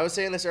 last thing. I was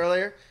saying this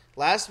earlier.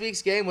 Last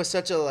week's game was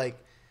such a like,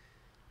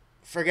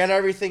 forget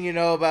everything you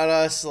know about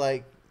us.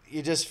 Like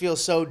you just feel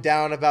so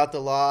down about the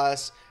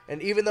loss.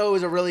 And even though it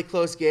was a really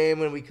close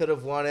game and we could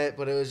have won it,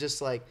 but it was just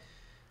like,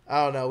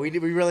 I don't know. We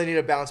really need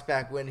a bounce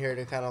back win here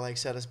to kind of like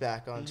set us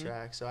back on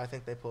track. So I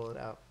think they pull it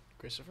out.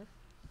 Christopher.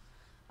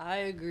 I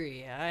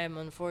agree. I am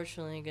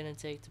unfortunately going to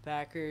take the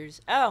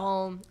Packers at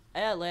home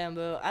at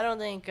Lambeau. I don't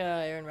think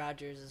Aaron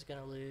Rodgers is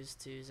going to lose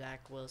to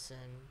Zach Wilson.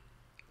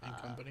 And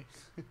company.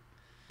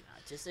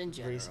 Just in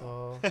Brees general.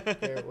 Hall,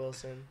 Garrett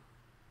Wilson.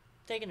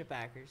 Taking the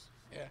Packers.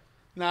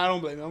 No, I don't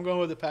blame you. I'm going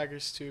with the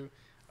Packers too.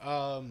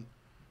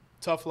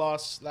 Tough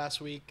loss last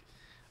week.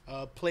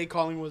 Play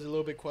calling was a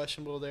little bit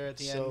questionable there at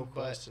the So end,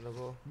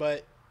 questionable.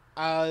 but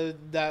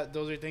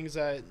those are things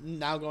that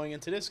now going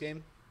into this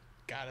game,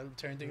 gotta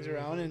turn things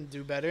around and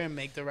do better and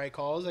make the right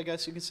calls, I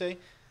guess you could say.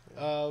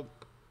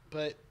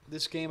 But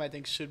this game I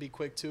think should be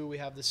quick too. We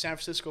have the San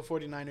Francisco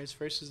 49ers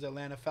versus the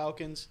Atlanta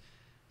Falcons.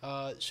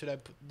 Should I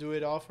do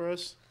it all for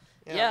us?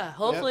 Yeah,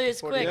 hopefully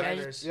it's quick.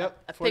 49ers.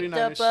 Yep. I picked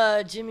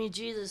 49ers. up Jimmy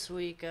G this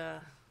week.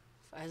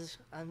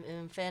 I'm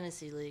in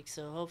fantasy league,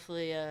 so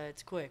hopefully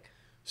it's quick.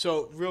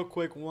 So, real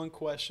quick, one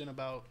question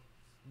about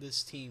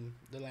this team,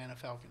 the Atlanta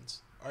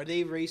Falcons. Are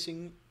they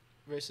racing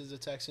versus the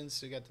Texans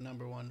to get the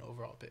number 1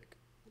 overall pick?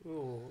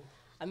 Ooh.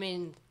 I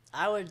mean,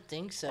 I would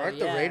think so. Aren't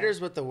yeah. the Raiders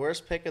with the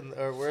worst pick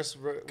or worst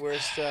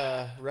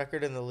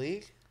record in the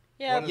league?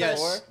 Yeah, 1-4?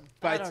 Yes.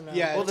 I don't know.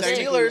 Yeah, Well, the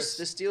technically Steelers,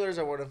 it's- the Steelers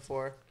are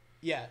 1-4,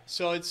 Yeah,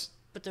 so it's...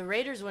 but the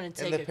Raiders wouldn't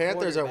take and the a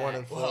Panthers are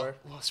quarterback. 1-4.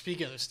 Well,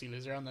 speaking of the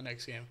Steelers, they're on the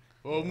next game.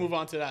 We'll move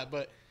on to that.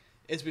 But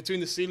it's between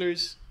the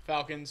Steelers,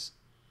 Falcons,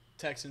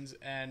 Texans,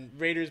 and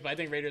Raiders. But I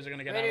think Raiders are going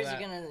to get Raiders out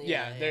of are that. gonna-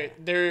 yeah, yeah,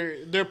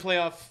 they're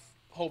playoff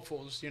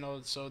hopefuls,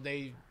 so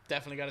they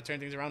definitely got to turn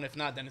things around. If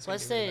not, then it's going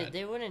to Plus, be really they, bad.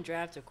 they wouldn't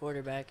draft a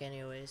quarterback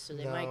anyway, so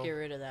they might No. get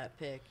rid of that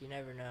pick. You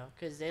never know,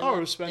 because they Or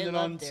love, spend they it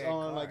love Derek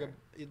on like Carr.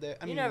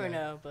 you never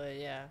know, but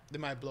yeah, They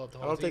might blow up the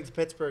I whole don't team. think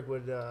Pittsburgh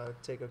would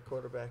take a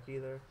quarterback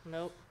either.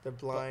 nope. They're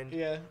blind.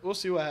 Yeah, we'll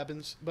see what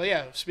happens. But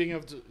yeah, speaking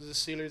of the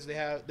Steelers,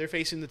 they're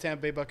facing the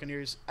Tampa Bay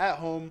Buccaneers at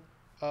home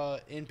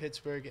in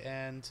Pittsburgh,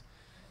 and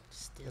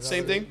Still.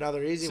 Same thing?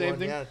 Another easy Same one.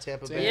 thing? Yeah,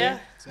 Tampa Same Bay. Yeah.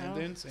 Same Oh,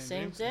 thing.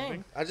 same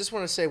thing. I just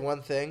want to say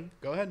one thing.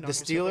 Go ahead. The knock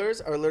yourself out.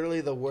 Steelers are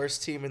literally the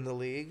worst team in the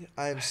league.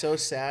 I am so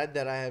sad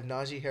that I have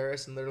Najee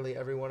Harris in literally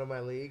every one of my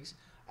leagues.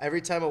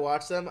 Every time I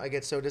watch them, I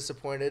get so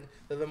disappointed.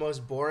 They're the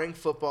most boring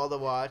football to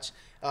watch.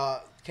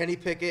 Kenny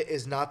Pickett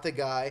is not the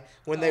guy.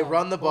 When they Oh,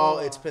 run the ball,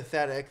 boy. it's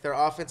pathetic. Their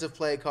offensive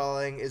play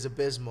calling is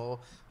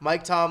abysmal.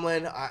 Mike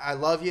Tomlin, I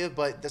love you,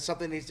 but there's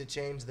something needs to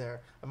change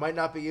there. It might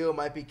not be you. It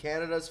might be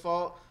Canada's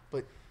fault,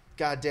 but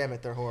God damn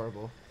it, they're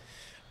horrible.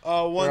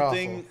 One They're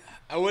thing,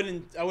 I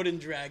wouldn't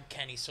drag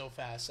Kenny so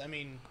fast. I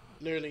mean,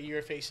 literally,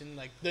 you're facing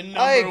like the number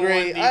I one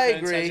agree, defense I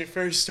as agree. your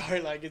first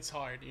start. Like it's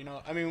hard,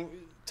 I mean,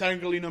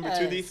 technically number Yeah,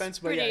 2 it's defense,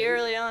 but pretty yeah,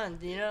 early on.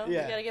 Yeah. You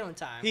gotta give him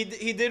time. he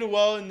did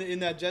well in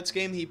that Jets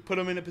game. He put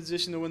him in a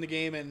position to win the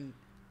game, and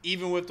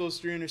even with those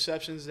 3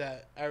 interceptions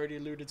that I already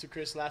alluded to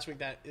Chris last week,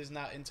 that is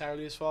not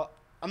entirely his fault.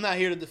 I'm not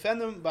here to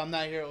defend him, but I'm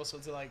not here also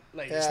to like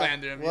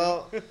slander him.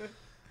 Well,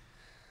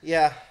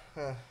 yeah,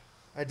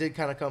 I did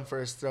kind of come for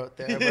his throat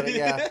there, but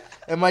yeah,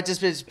 it might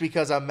just be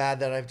because I'm mad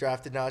that I've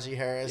drafted Najee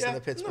Harris and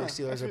the Pittsburgh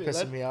Steelers are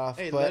pissing me off.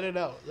 Hey, but let it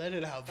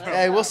out, bro.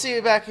 hey, we'll see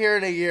you back here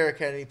in a year,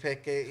 Kenny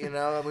Pickett.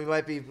 And we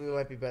might be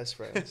best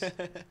friends.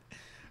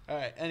 All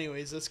right.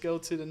 Anyways, let's go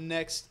to the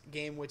next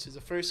game, which is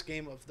the first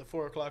game of the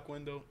 4:00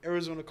 window: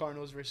 Arizona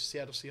Cardinals versus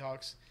Seattle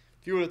Seahawks.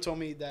 If you would have told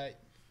me that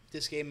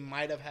this game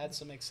might have had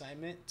some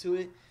excitement to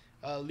it,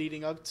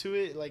 leading up to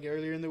it, like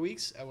earlier in the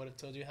weeks, I would have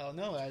told you hell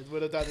no. I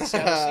would have thought the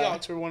Seattle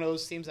Seahawks were one of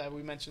those teams that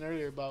we mentioned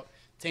earlier about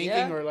tanking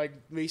Yeah. or like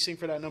racing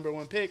for that number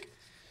 1 pick.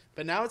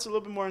 But now it's a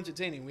little bit more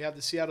entertaining. We have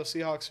the Seattle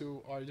Seahawks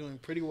who are doing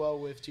pretty well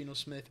with Geno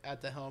Smith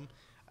at the helm.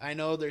 I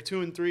know they're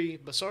 2-3,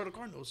 but so are the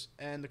Cardinals.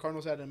 And the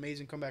Cardinals had an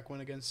amazing comeback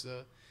win against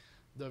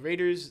the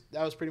Raiders.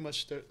 That was pretty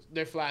much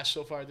their flash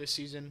so far this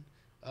season.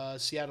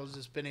 Seattle's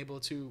just been able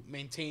to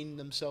maintain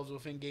themselves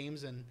within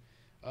games, and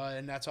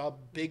that's all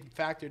a big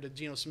factor to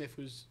Geno Smith,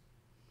 who's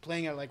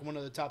playing at like one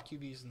of the top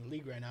QBs in the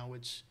league right now,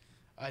 which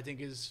I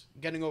think is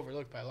getting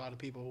overlooked by a lot of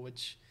people.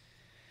 Which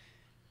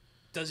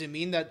does it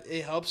mean that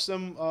it helps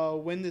them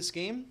win this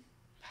game?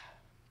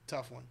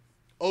 Tough one.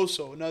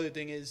 Also, another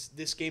thing is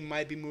this game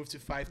might be moved to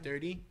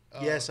 5:30.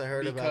 Yes, I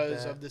heard about that.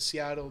 Because of the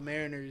Seattle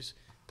Mariners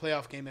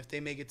playoff game. If they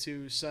make it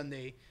to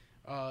Sunday,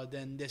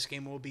 then this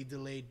game will be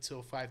delayed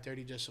till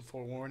 5:30. Just a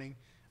forewarning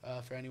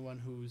for anyone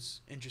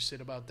who's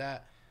interested about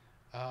that.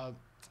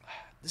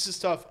 This is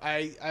tough.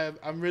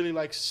 I'm really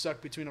like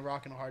stuck between a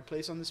rock and a hard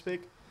place on this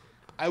pick.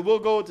 I will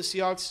go with the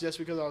Seahawks just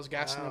because I was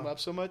gassing them up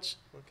so much.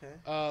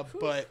 Okay.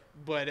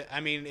 But I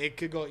mean, it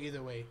could go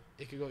either way.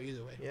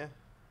 Yeah.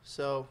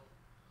 So,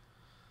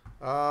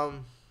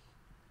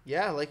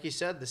 yeah, like you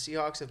said, the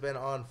Seahawks have been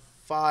on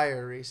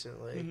fire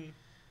recently. Mm-hmm.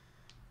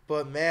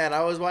 But man,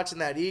 I was watching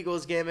that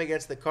Eagles game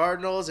against the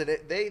Cardinals, and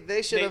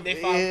they should have. They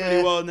fought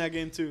pretty well in that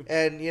game too.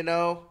 And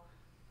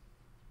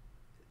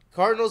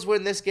Cardinals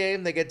win this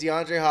game. They get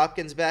DeAndre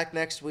Hopkins back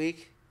next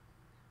week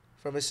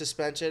from his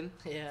suspension,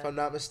 if I'm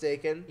not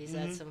mistaken. He's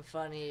had some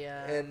funny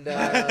And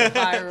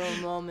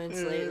viral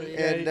moments lately.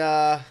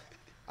 and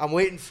I'm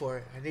waiting for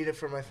it. I need it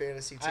for my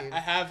fantasy team. I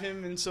have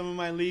him in some of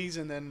my leagues,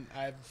 and then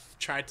I've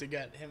tried to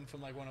get him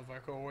from like one of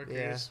our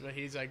coworkers, but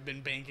he's like been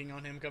banking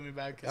on him coming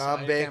back. So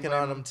I'm banking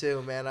on him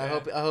too, man. I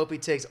hope he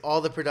takes all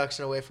the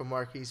production away from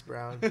Marquise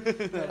Brown.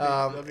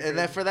 And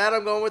then for that,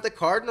 I'm going with the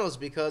Cardinals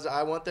because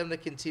I want them to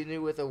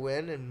continue with a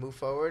win and move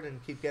forward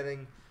and keep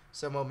getting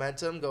some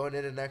momentum going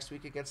into next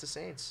week against the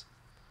Saints.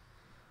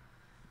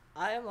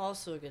 I am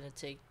also going to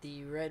take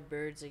the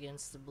Redbirds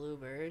against the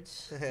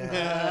Bluebirds.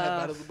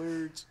 Battle of the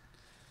Birds.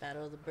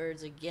 Battle of the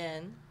Birds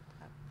again.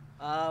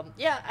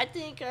 Yeah, I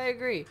think I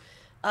agree.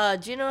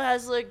 Geno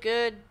has looked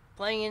good.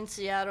 Playing in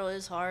Seattle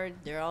is hard.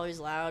 They're always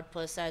loud.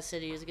 Plus, that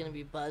city is going to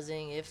be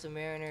buzzing if the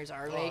Mariners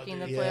are making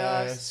the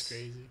playoffs. That's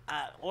crazy.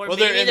 Or Well,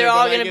 maybe they're they're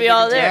all going to be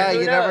all there. Yeah, Who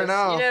you never knows?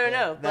 know. You never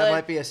know. That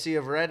might be a sea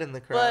of red in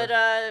the crowd.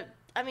 But,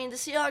 I mean, the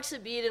Seahawks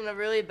have beaten a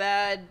really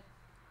bad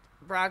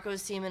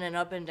Broncos team and an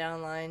up and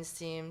down Lions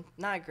team.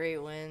 Not great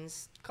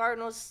wins.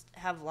 Cardinals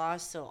have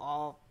lost to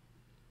all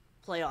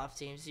playoff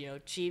teams.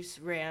 Chiefs,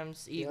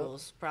 Rams,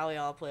 Eagles, probably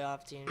all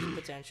playoff teams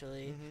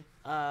potentially.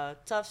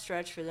 Tough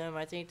stretch for them.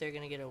 I think they're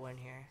going to get a win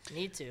here.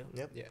 Need to.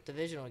 Yep. Yeah.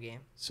 Divisional game.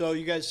 So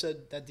you guys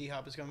said that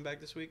D-Hop is coming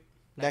back this week?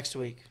 Next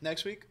week.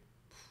 Next week?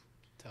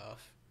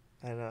 Tough.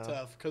 I know.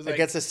 Tough. Cause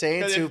Against the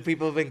Saints, who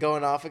people have been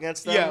going off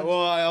against them. Yeah,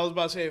 well, I was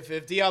about to say,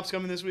 if D-Hop's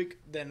coming this week,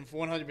 then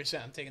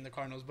 100% I'm taking the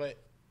Cardinals. But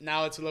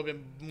now it's a little bit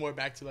more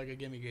back to like a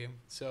gimme game.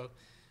 So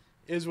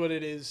it is what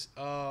it is.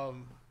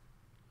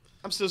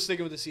 I'm still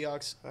sticking with the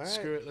Seahawks. All right.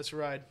 Screw it. Let's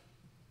ride.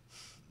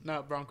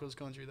 Not Broncos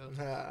country, though.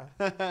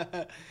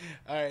 Ah.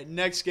 All right,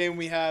 next game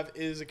we have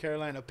is the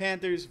Carolina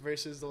Panthers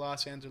versus the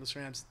Los Angeles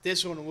Rams.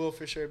 This one will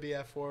for sure be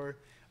at 4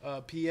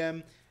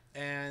 p.m.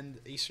 and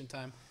Eastern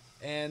time.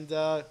 And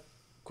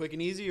quick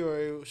and easy,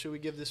 or should we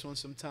give this one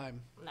some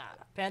time? Nah,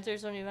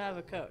 Panthers don't even have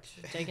a coach.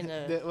 Take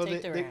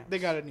the Rams. They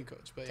got a new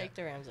coach, but Take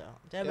the Rams out.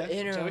 They have an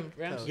interim Shall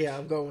we? Rams? coach. Yeah,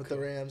 I'm going with the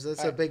Rams.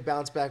 That's a big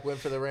bounce back win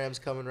for the Rams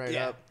coming right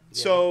up. Yeah.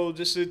 So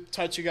just to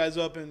touch you guys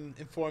up and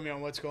inform you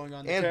on what's going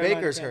on. And Carolina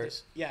Baker's Panthers.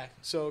 hurt. Yeah.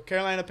 So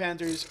Carolina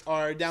Panthers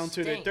are down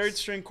to their Stinks. third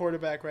string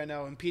quarterback right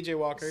now, and PJ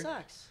Walker.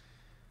 Sucks.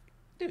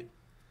 Dude,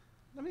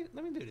 let me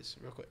do this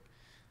real quick.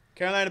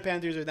 Carolina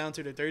Panthers are down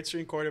to their third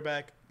string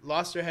quarterback.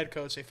 Lost their head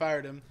coach. They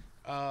fired him.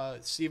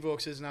 Steve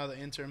Wilkes is now the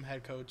interim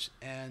head coach,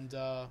 and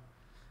the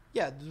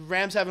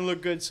Rams haven't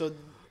looked good, so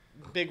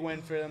big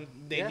win for them.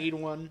 They need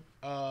one.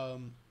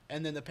 And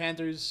then the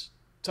Panthers,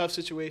 tough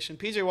situation.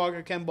 PJ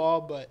Walker can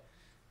ball, but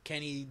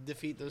can he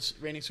defeat those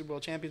reigning Super Bowl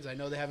champions? I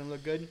know they haven't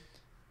looked good.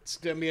 It's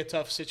gonna be a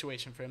tough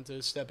situation for him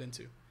to step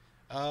into.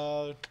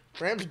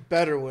 Rams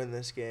better win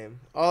this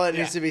game. All that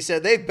needs to be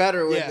said. They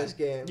better win this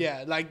game.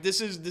 Yeah, like this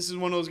is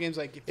one of those games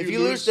like if you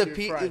lose to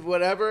you're fried.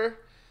 whatever,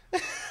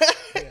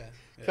 yeah.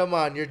 come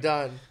on, you're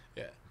done.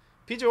 Yeah.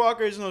 PJ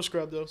Walker is no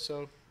scrub though,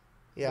 so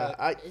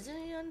Yeah, Isn't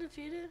he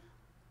undefeated?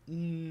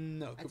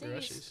 no, I Cooper think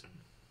Rush he's- is.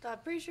 I'm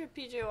pretty sure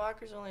PJ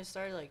Walker's only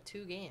started like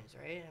 2 games,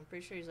 right? I'm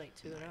pretty sure he's like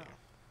 2-0.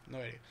 No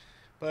idea.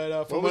 But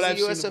what from was what the I've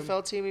seen of him,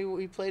 USFL team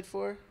he played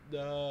for?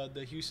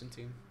 the Houston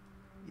team.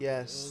 It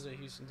Yes. was a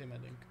Houston team, I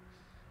think.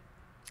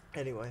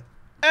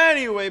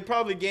 Anyway,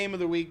 Probably game of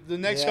the week. The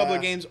next couple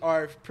of Yeah. games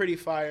are pretty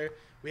fire.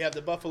 We have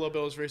the Buffalo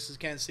Bills versus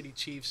Kansas City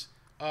Chiefs.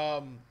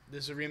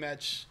 This is a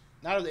rematch,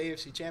 not of the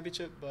AFC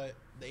Championship, but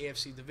the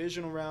AFC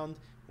Divisional Round,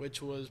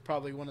 which was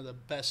probably one of the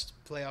best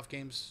playoff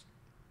games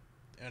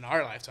in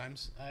our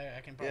lifetimes.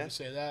 I can probably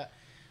say that.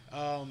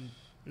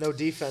 no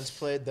defense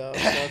played though. So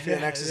if you're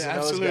an X's and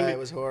O's guy, it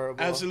was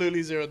horrible.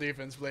 Absolutely zero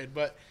defense played,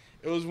 but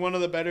it was one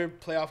of the better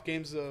playoff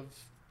games of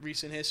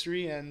recent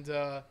history, and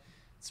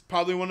it's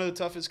probably one of the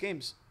toughest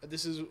games.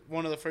 This is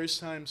one of the first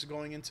times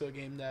going into a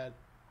game that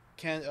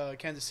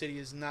Kansas City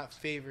is not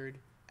favored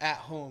at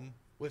home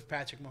with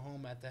Patrick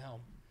Mahomes at the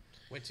helm,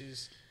 which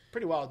is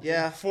pretty wild.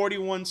 Yeah.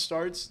 41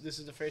 starts. This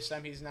is the first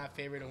time he's not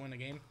favored to win a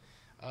game.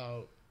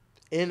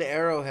 In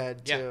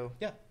Arrowhead too.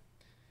 Yeah.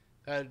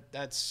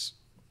 That's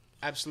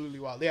absolutely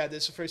wild. Yeah,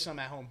 this is the first time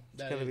at home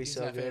that gonna be he's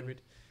so not good.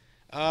 favored.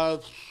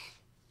 I'm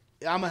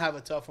gonna have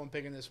a tough one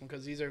picking this one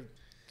because these are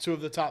two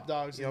of the top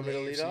dogs. You in want me the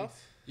to lead AFC.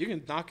 off? You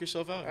can knock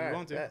yourself out if you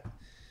want to. bet.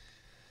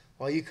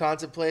 While you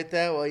contemplate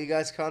that, while you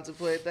guys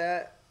contemplate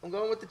that, I'm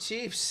going with the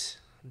Chiefs.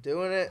 I'm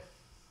doing it.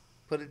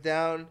 Put it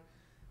down.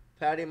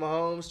 Patty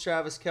Mahomes,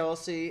 Travis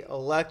Kelce,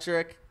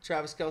 electric.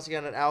 Travis Kelce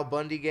got an Al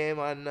Bundy game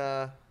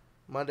on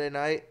Monday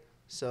night,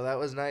 so that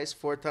was nice.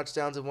 4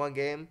 touchdowns in one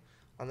game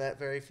on that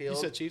very You field.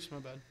 said Chiefs, my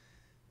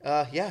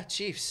bad. Yeah,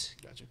 Chiefs.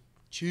 Gotcha.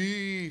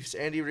 Chiefs.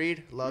 Andy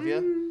Reid, love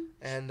you.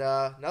 And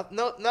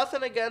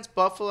nothing against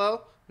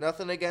Buffalo,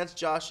 nothing against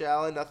Josh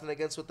Allen, nothing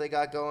against what they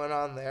got going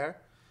on there.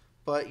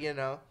 But,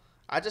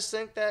 I just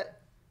think that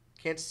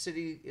Kansas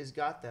City has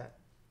got that.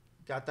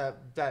 Got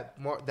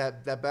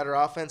that better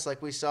offense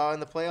like we saw in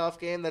the playoff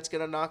game that's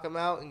going to knock them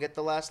out and get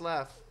the last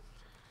laugh.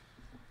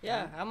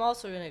 Yeah, I'm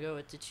also going to go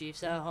with the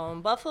Chiefs at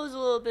home. Buffalo's a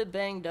little bit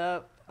banged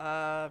up.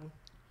 I'm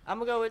going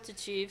to go with the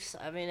Chiefs.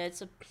 I mean,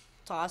 it's a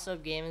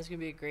toss-up game. It's going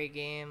to be a great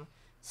game.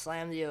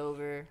 Slam the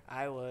over.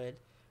 I would.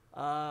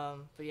 But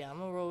yeah, I'm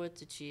going to roll with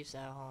the Chiefs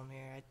at home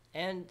here.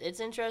 And it's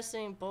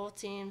interesting. Both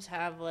teams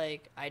have,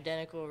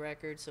 identical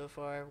records so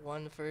far.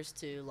 Won the first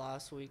 2,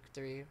 lost week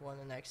 3, won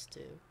the next 2.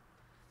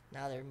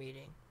 Now they're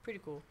meeting.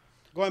 Pretty cool.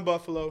 Going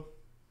Buffalo.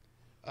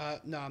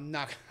 No, I'm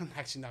not. I'm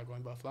actually not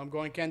going Buffalo. I'm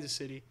going Kansas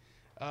City.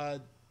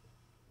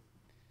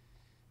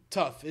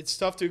 Tough. It's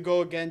tough to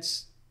go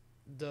against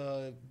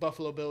the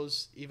Buffalo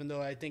Bills, even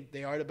though I think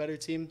they are the better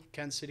team.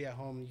 Kansas City at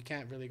home, you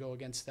can't really go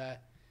against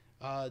that.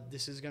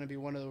 This is going to be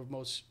one of the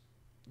most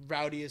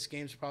rowdiest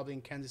games probably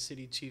in Kansas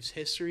City Chiefs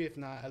history, if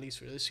not at least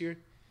for this year.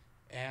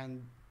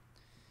 And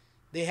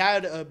they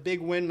had a big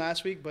win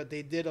last week, but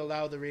they did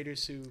allow the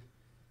Raiders to,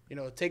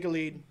 take a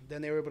lead.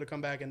 Then they were able to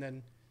come back, and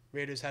then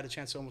Raiders had a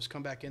chance to almost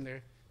come back in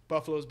there.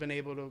 Buffalo's been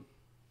able to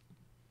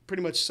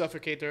pretty much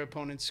suffocate their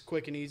opponents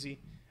quick and easy,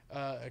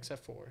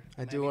 except for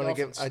I do want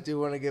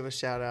to give a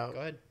shout out Go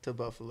ahead. to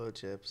Buffalo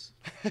Chips.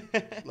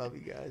 Love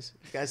you guys.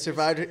 You guys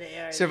survived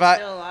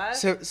Still alive?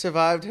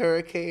 survived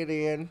Hurricane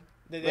Ian.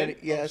 They did?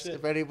 Yes, Oh, shit.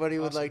 if anybody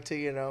would Awesome. like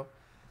to,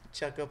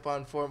 check up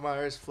on Fort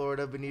Myers,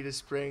 Florida, Bonita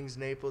Springs,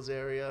 Naples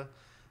area,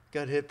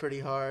 got hit pretty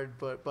hard,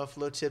 but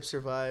Buffalo Chips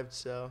survived.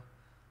 So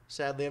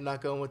sadly, I'm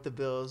not going with the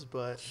Bills,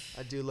 but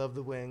I do love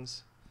the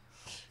Wings.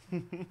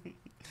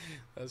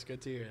 That's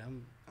good to hear.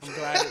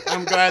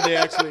 I'm glad they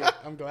actually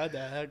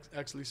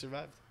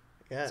survived.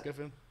 Yeah, That's good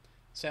for him.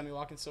 Sammy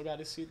Watkins still got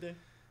his seat there.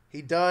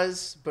 he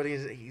does, but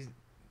he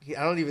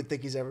I don't even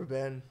think he's ever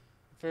been.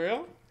 For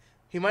real?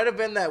 He might have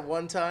been that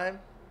one time,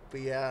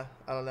 but yeah,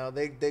 I don't know.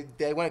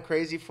 They went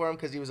crazy for him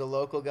because he was a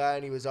local guy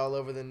and he was all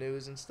over the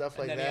news and stuff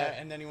like that.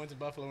 And then he went to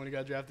Buffalo when he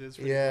got drafted. It's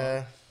pretty Yeah.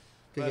 wild.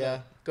 But But,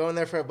 yeah, going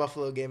there for a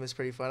Buffalo game is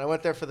pretty fun. I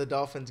went there for the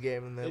Dolphins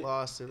game and they Yeah.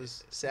 lost. It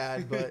was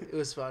sad, but it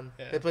was fun.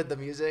 Yeah. They played the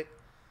music,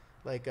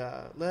 like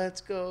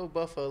 "Let's Go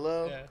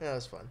Buffalo." Yeah. Yeah, it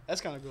was fun.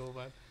 That's kind of cool,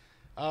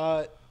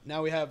 man.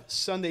 Now we have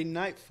Sunday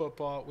night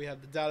football. We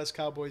have the Dallas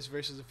Cowboys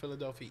versus the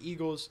Philadelphia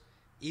Eagles.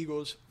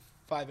 Eagles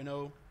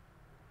 5-0.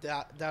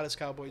 Dallas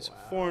Cowboys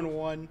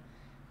 4-1,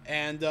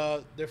 and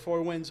their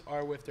 4 wins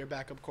are with their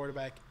backup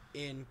quarterback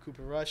in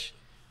Cooper Rush.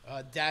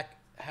 Dak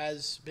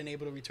has been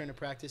able to return to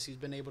practice. He's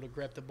been able to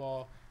grab the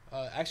ball.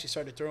 Actually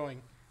started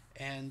throwing,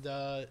 and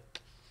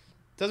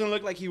doesn't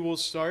look like he will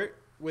start,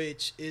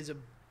 which is a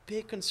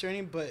bit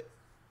concerning. But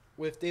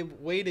with the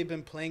way they've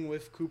been playing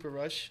with Cooper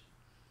Rush,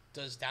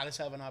 does Dallas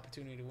have an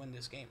opportunity to win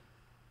this game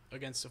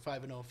against the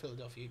 5-0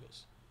 Philadelphia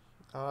Eagles?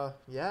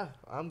 Yeah,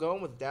 I'm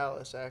going with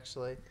Dallas.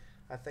 Actually,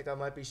 I think I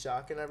might be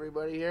shocking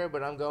everybody here,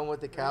 but I'm going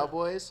with the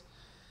Cowboys.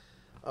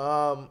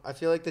 I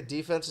feel like the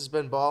defense has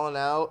been balling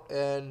out,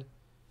 and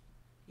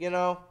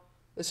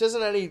this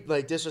isn't any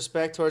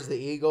disrespect towards the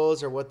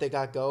Eagles or what they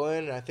got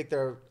going. I think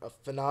they're a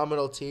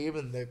phenomenal team,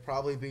 and they'd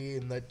probably be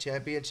in the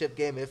championship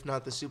game, if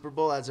not the Super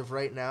Bowl, as of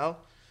right now.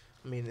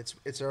 I mean,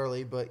 it's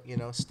early, but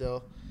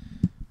still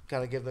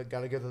gotta give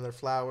them their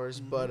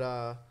flowers. Mm-hmm.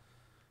 But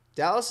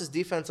Dallas's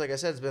defense, like I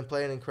said, has been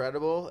playing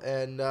incredible,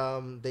 and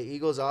the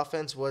Eagles'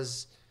 offense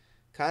was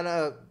kind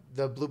of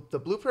the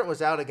blueprint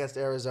was out against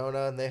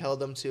Arizona, and they held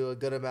them to a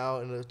good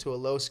amount and to a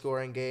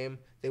low-scoring game.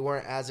 They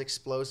weren't as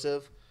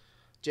explosive.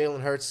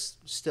 Jalen Hurts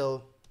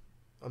still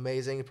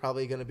amazing.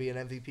 Probably going to be an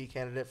MVP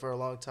candidate for a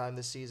long time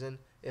this season,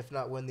 if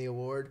not win the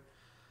award.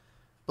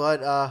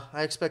 But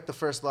I expect the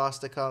first loss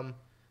to come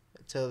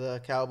to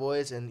the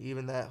Cowboys and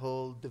even that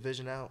whole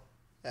division out.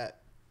 I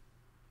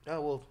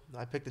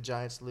picked the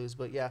Giants to lose,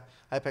 but yeah,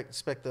 I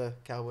expect the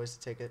Cowboys to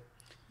take it.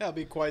 Yeah, it'll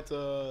be quite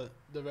the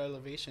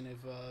revelation if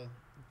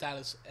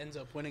Dallas ends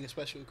up winning,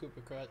 especially with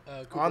Cooper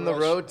On the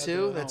Rush road at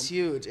too, the that's home.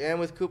 huge. And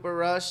with Cooper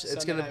Rush, it's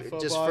Sunday going Night to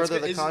just Football. further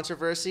the It's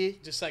controversy.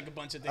 Just like a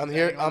bunch of things. I'm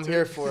here. adding I'm onto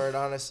here it. for it,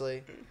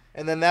 honestly.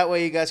 And then that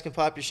way you guys can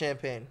pop your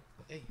champagne.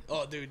 Hey,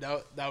 oh, dude,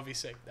 that would be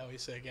sick. That would be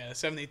sick. Yeah,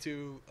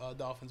 72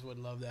 Dolphins would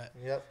love that.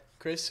 Yep.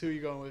 Chris, who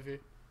you going with here?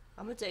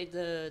 I'm going to take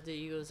the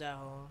Eagles at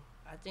home.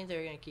 I think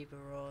they're going to keep it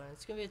rolling.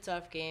 It's going to be a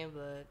tough game,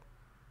 but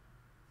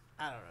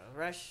I don't know.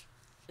 Rush,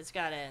 it's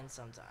got to end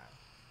sometime.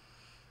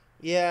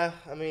 Yeah,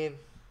 I mean,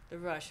 the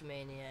Rush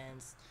Mania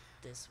ends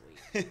this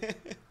week.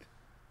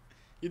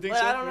 You think But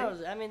so? I don't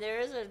know. I mean, there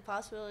is a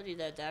possibility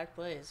that Dak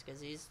plays because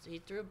he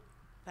threw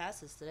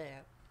passes today.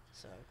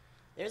 So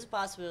there's a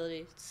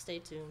possibility. Stay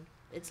tuned.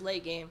 It's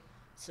late game,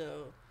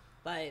 so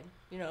by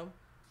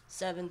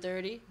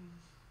 7:30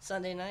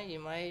 Sunday night, you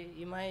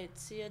might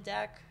see a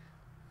Dak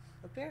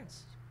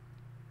appearance.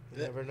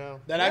 You never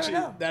know. That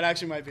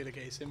actually might be the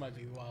case. It might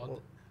be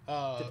wild.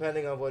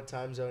 Depending on what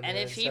time zone. And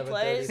you're if in, he 7:30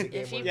 plays, the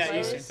game if he would Yeah, start.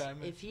 Eastern time.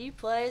 if he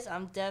plays,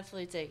 I'm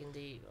definitely taking the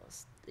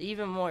Eagles.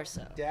 Even more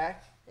so.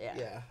 Dak. Yeah.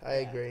 Yeah, I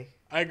agree.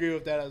 I agree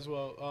with that as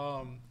well.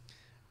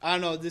 I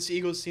don't know. This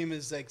Eagles team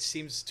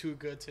seems too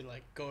good to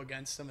go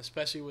against them,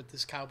 especially with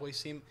this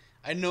Cowboys team.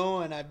 I know,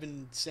 and I've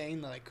been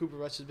saying that Cooper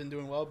Rush has been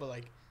doing well,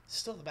 but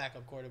still the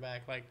backup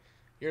quarterback.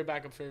 You're a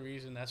backup for a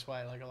reason. That's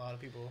why a lot of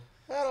people.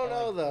 I don't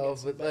know though,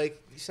 against but the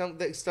some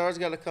the stars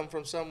got to come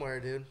from somewhere,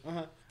 dude.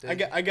 Uh-huh.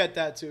 I get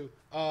that too.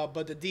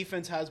 But the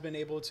defense has been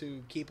able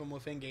to keep them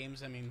within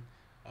games. I mean,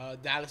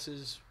 Dallas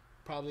is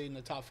probably in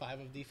the top 5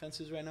 of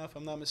defenses right now, if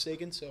I'm not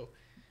mistaken. So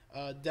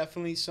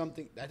definitely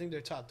something. I think they're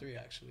top 3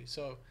 actually.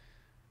 So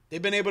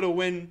they've been able to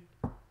win,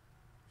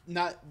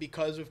 not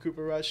because of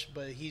Cooper Rush,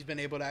 but he's been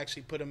able to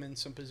actually put them in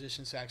some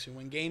positions to actually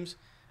win games.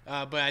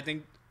 But I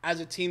think as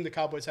a team, the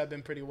Cowboys have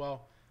been pretty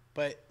well.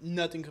 But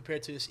nothing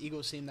compared to this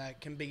Eagles team that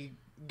can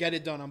get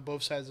it done on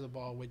both sides of the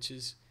ball, which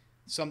is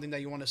something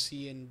that you want to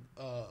see in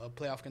a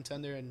playoff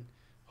contender, and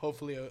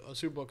hopefully a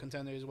Super Bowl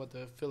contender is what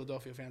the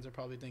Philadelphia fans are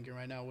probably thinking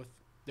right now with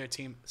their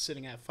team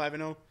sitting at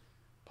 5-0,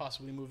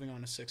 possibly moving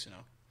on to 6-0.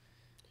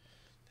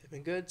 They've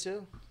been good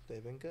too.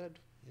 They've been good.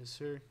 Yes,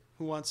 sir.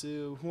 Who wants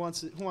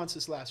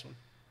this last one?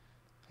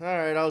 All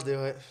right, I'll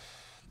do it.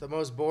 The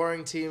most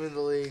boring team in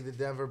the league, the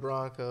Denver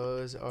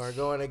Broncos, are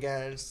going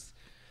against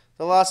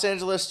the Los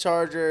Angeles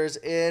Chargers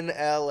in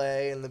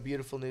LA in the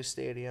beautiful new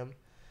stadium.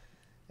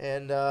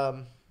 And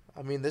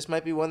this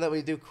might be one that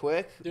we do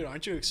quick. Dude,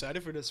 aren't you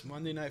excited for this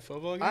Monday Night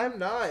Football game? I'm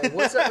not.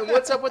 What's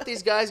up with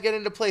these guys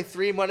getting to play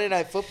 3 Monday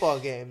Night Football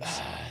games?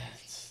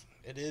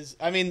 It is.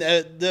 I mean,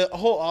 the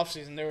whole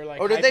offseason, they were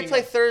Or did they hyping play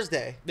up-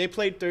 Thursday? They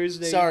played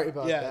Thursday. Sorry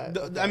about yeah, that.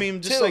 Okay. I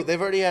mean, just 2.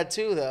 They've already had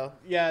 2 though.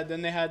 yeah.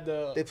 Then they had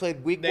They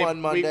played week 1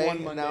 Monday. Week 1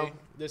 and Monday. now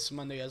This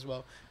Monday as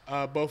well.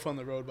 Both on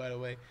the road, by the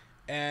way.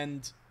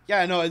 And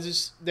yeah, no, it's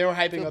just they were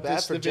I hyping feel up bad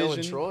this for Joe and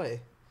division. Troy.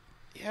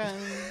 Yeah,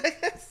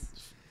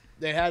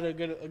 they had a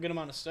good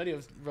amount of study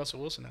of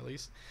Russell Wilson at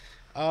least.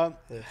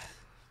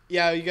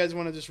 Yeah, you guys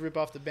want to just rip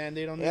off the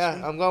Band-Aid on this Yeah,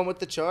 one? I'm going with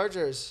the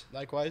Chargers.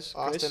 Likewise,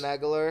 Austin Chris?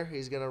 Aguilar,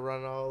 he's gonna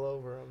run all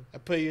over him. I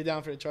put you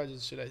down for the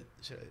Chargers. Should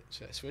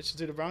I switch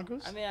to the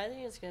Broncos? I mean, I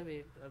think it's gonna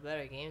be a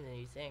better game than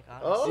you think.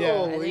 Oh, Honestly. Yeah.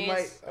 I we think might.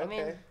 it's-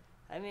 Okay.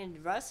 I mean,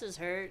 Russ is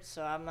hurt,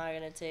 so I'm not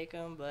gonna take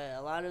him. But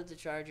a lot of the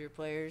Charger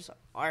players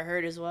are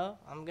hurt as well.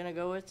 I'm gonna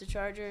go with the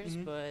Chargers,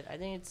 Mhm. but I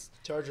think it's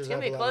Chargers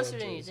gonna have be a lot of closer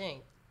than you injuries.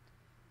 think.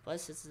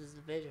 Plus, it's this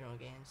divisional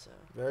game, so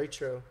Very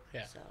true.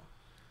 Yeah.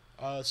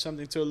 So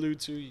Something to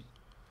allude to.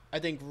 I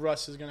think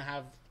Russ is gonna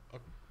have a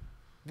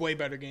way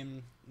better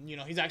game.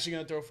 He's actually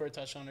gonna throw for a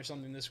touchdown or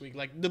something this week.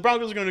 The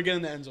Broncos are gonna get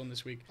in the end zone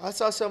this week. I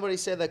saw somebody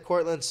say that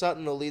Cortland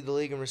Sutton will lead the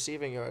league in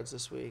receiving yards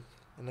this week.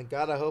 And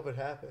God, I hope it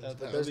happens. That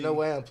But would there's be- no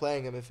way I'm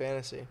playing him in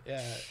fantasy.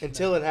 Yeah.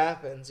 Until it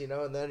happens,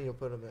 and then you'll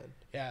put him in.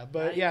 Yeah, not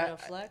but even yeah, a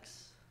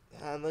flex.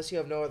 Unless you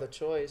have no other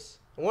choice.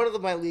 In one of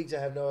my leagues, I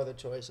have no other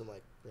choice. I'm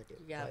like, frick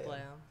it, You gotta play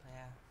him. him.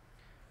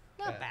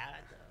 Yeah, not Yeah. bad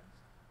though.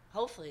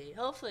 Hopefully.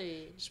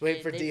 Just wait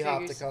they- for they D Hop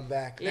figure to come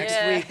back yeah.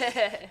 next week.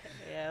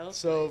 Yeah. Hopefully.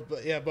 So,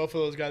 but yeah, both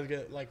of those guys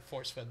get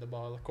force fed the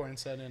ball, like Cortland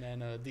Sutton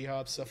and D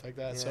Hop, stuff like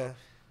that. So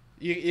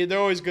they're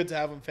always good to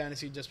have in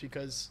fantasy, just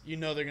because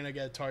they're gonna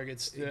get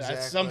targets. At some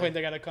Exactly. point,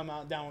 they gotta come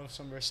out down with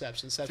some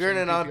receptions. If you're in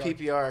a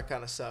non-PPR, it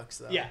kind of sucks,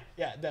 though. Yeah,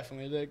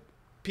 definitely.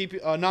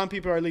 The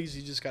non-PPR leagues,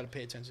 you just gotta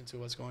pay attention to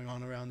what's going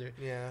on around there.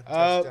 Yeah,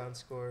 Uh, touchdown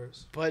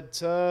scores.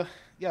 But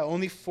yeah,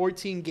 only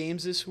 14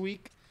 games this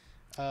week.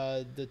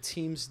 The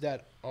teams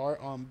that are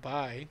on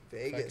bye, if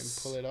I can Vegas.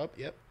 pull it up.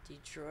 Yep.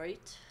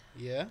 Detroit.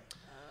 Yeah.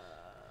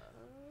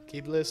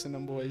 Keep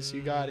listening, boys.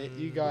 You got it.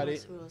 You got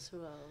it. Who else?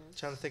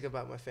 Trying to think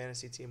about my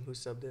fantasy team, who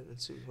subbed in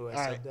and who I All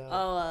right. subbed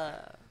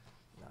out.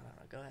 No.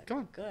 Go ahead. Come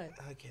on. Go ahead.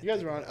 I can't You guys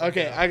think are on. of it.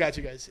 Okay, I got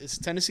you guys. It's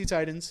Tennessee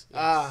Titans,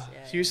 Ah,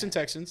 Yeah, Houston yeah.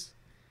 Texans,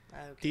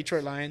 Okay.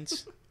 Detroit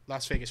Lions,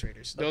 Las Vegas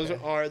Raiders. Those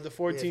Okay. are the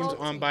 4 Yeah. teams Full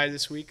on team. bye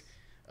this week.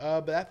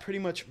 But that pretty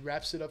much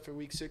wraps it up for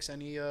week 6.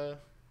 Any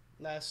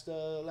last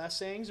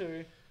sayings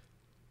or?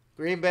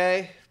 Green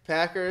Bay,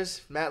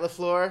 Packers, Matt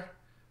LaFleur,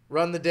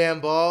 run the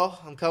damn ball.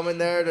 I'm coming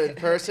there in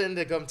person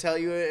to come tell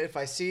you if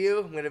I see you.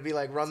 I'm going to be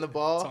like, run the It's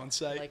ball. on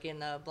site. Like in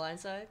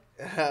Blindside.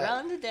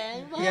 Run the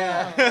damn ball.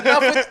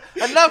 Yeah.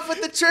 enough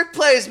with the trick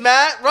plays,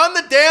 Matt. Run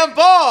the damn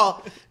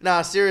ball.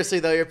 Nah, seriously,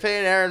 though, you're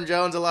paying Aaron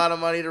Jones a lot of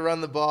money to run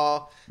the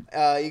ball.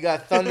 You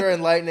got Thunder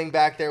and Lightning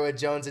back there with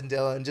Jones and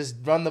Dillon. Just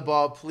run the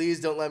ball.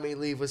 Please don't let me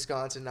leave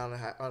Wisconsin on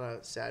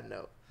a sad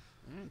note.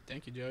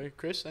 Thank you, Joey.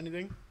 Chris,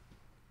 anything?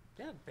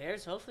 Yeah,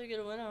 Bears hopefully get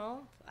a win at home.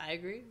 I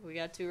agree. We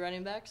got 2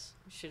 running backs.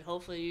 We should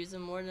hopefully use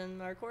them more than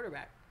our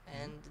quarterback.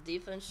 And the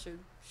defense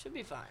should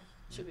be fine.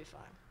 Should be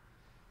fine.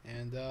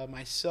 And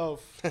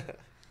myself,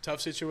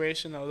 tough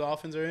situation the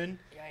Dolphins are in.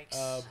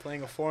 Yikes.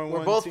 Playing a 4-1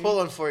 We're both team.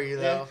 pulling for you,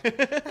 though.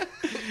 Yeah.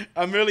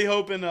 I'm really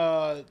hoping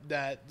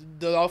that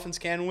the Dolphins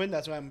can win.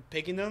 That's why I'm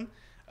picking them.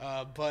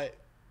 But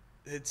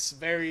it's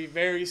very,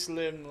 very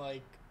slim.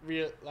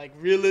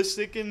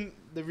 Realistic, and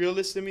the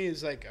realist in me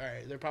is like, all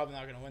right, they're probably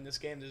not gonna win this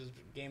game. This is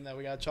a game that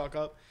we gotta chalk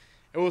up.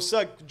 It will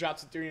suck. Drop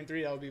to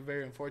 3-3. That would be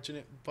very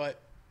unfortunate. But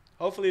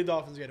hopefully the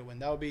Dolphins get a win.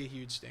 That would be a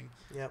huge thing.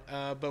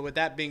 Yep. But with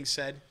that being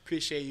said,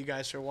 appreciate you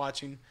guys for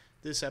watching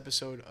this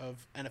episode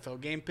of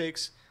NFL Game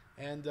Picks.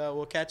 And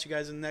we'll catch you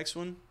guys in the next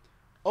one.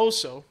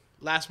 Also,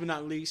 last but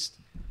not least,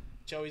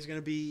 Joey's going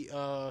to be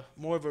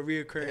more of a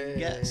reoccurring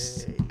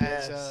guest.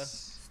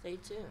 Yes. Stay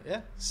tuned.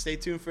 Yeah, stay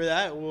tuned for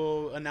that.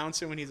 We'll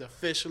announce it when he's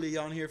officially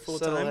on here full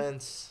time. Subtle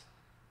hints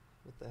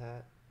with the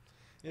hat.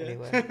 Yeah.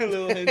 Anyway.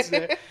 Little hints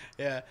there.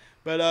 Yeah.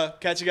 But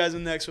catch you guys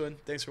in the next one.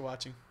 Thanks for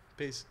watching.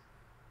 Peace.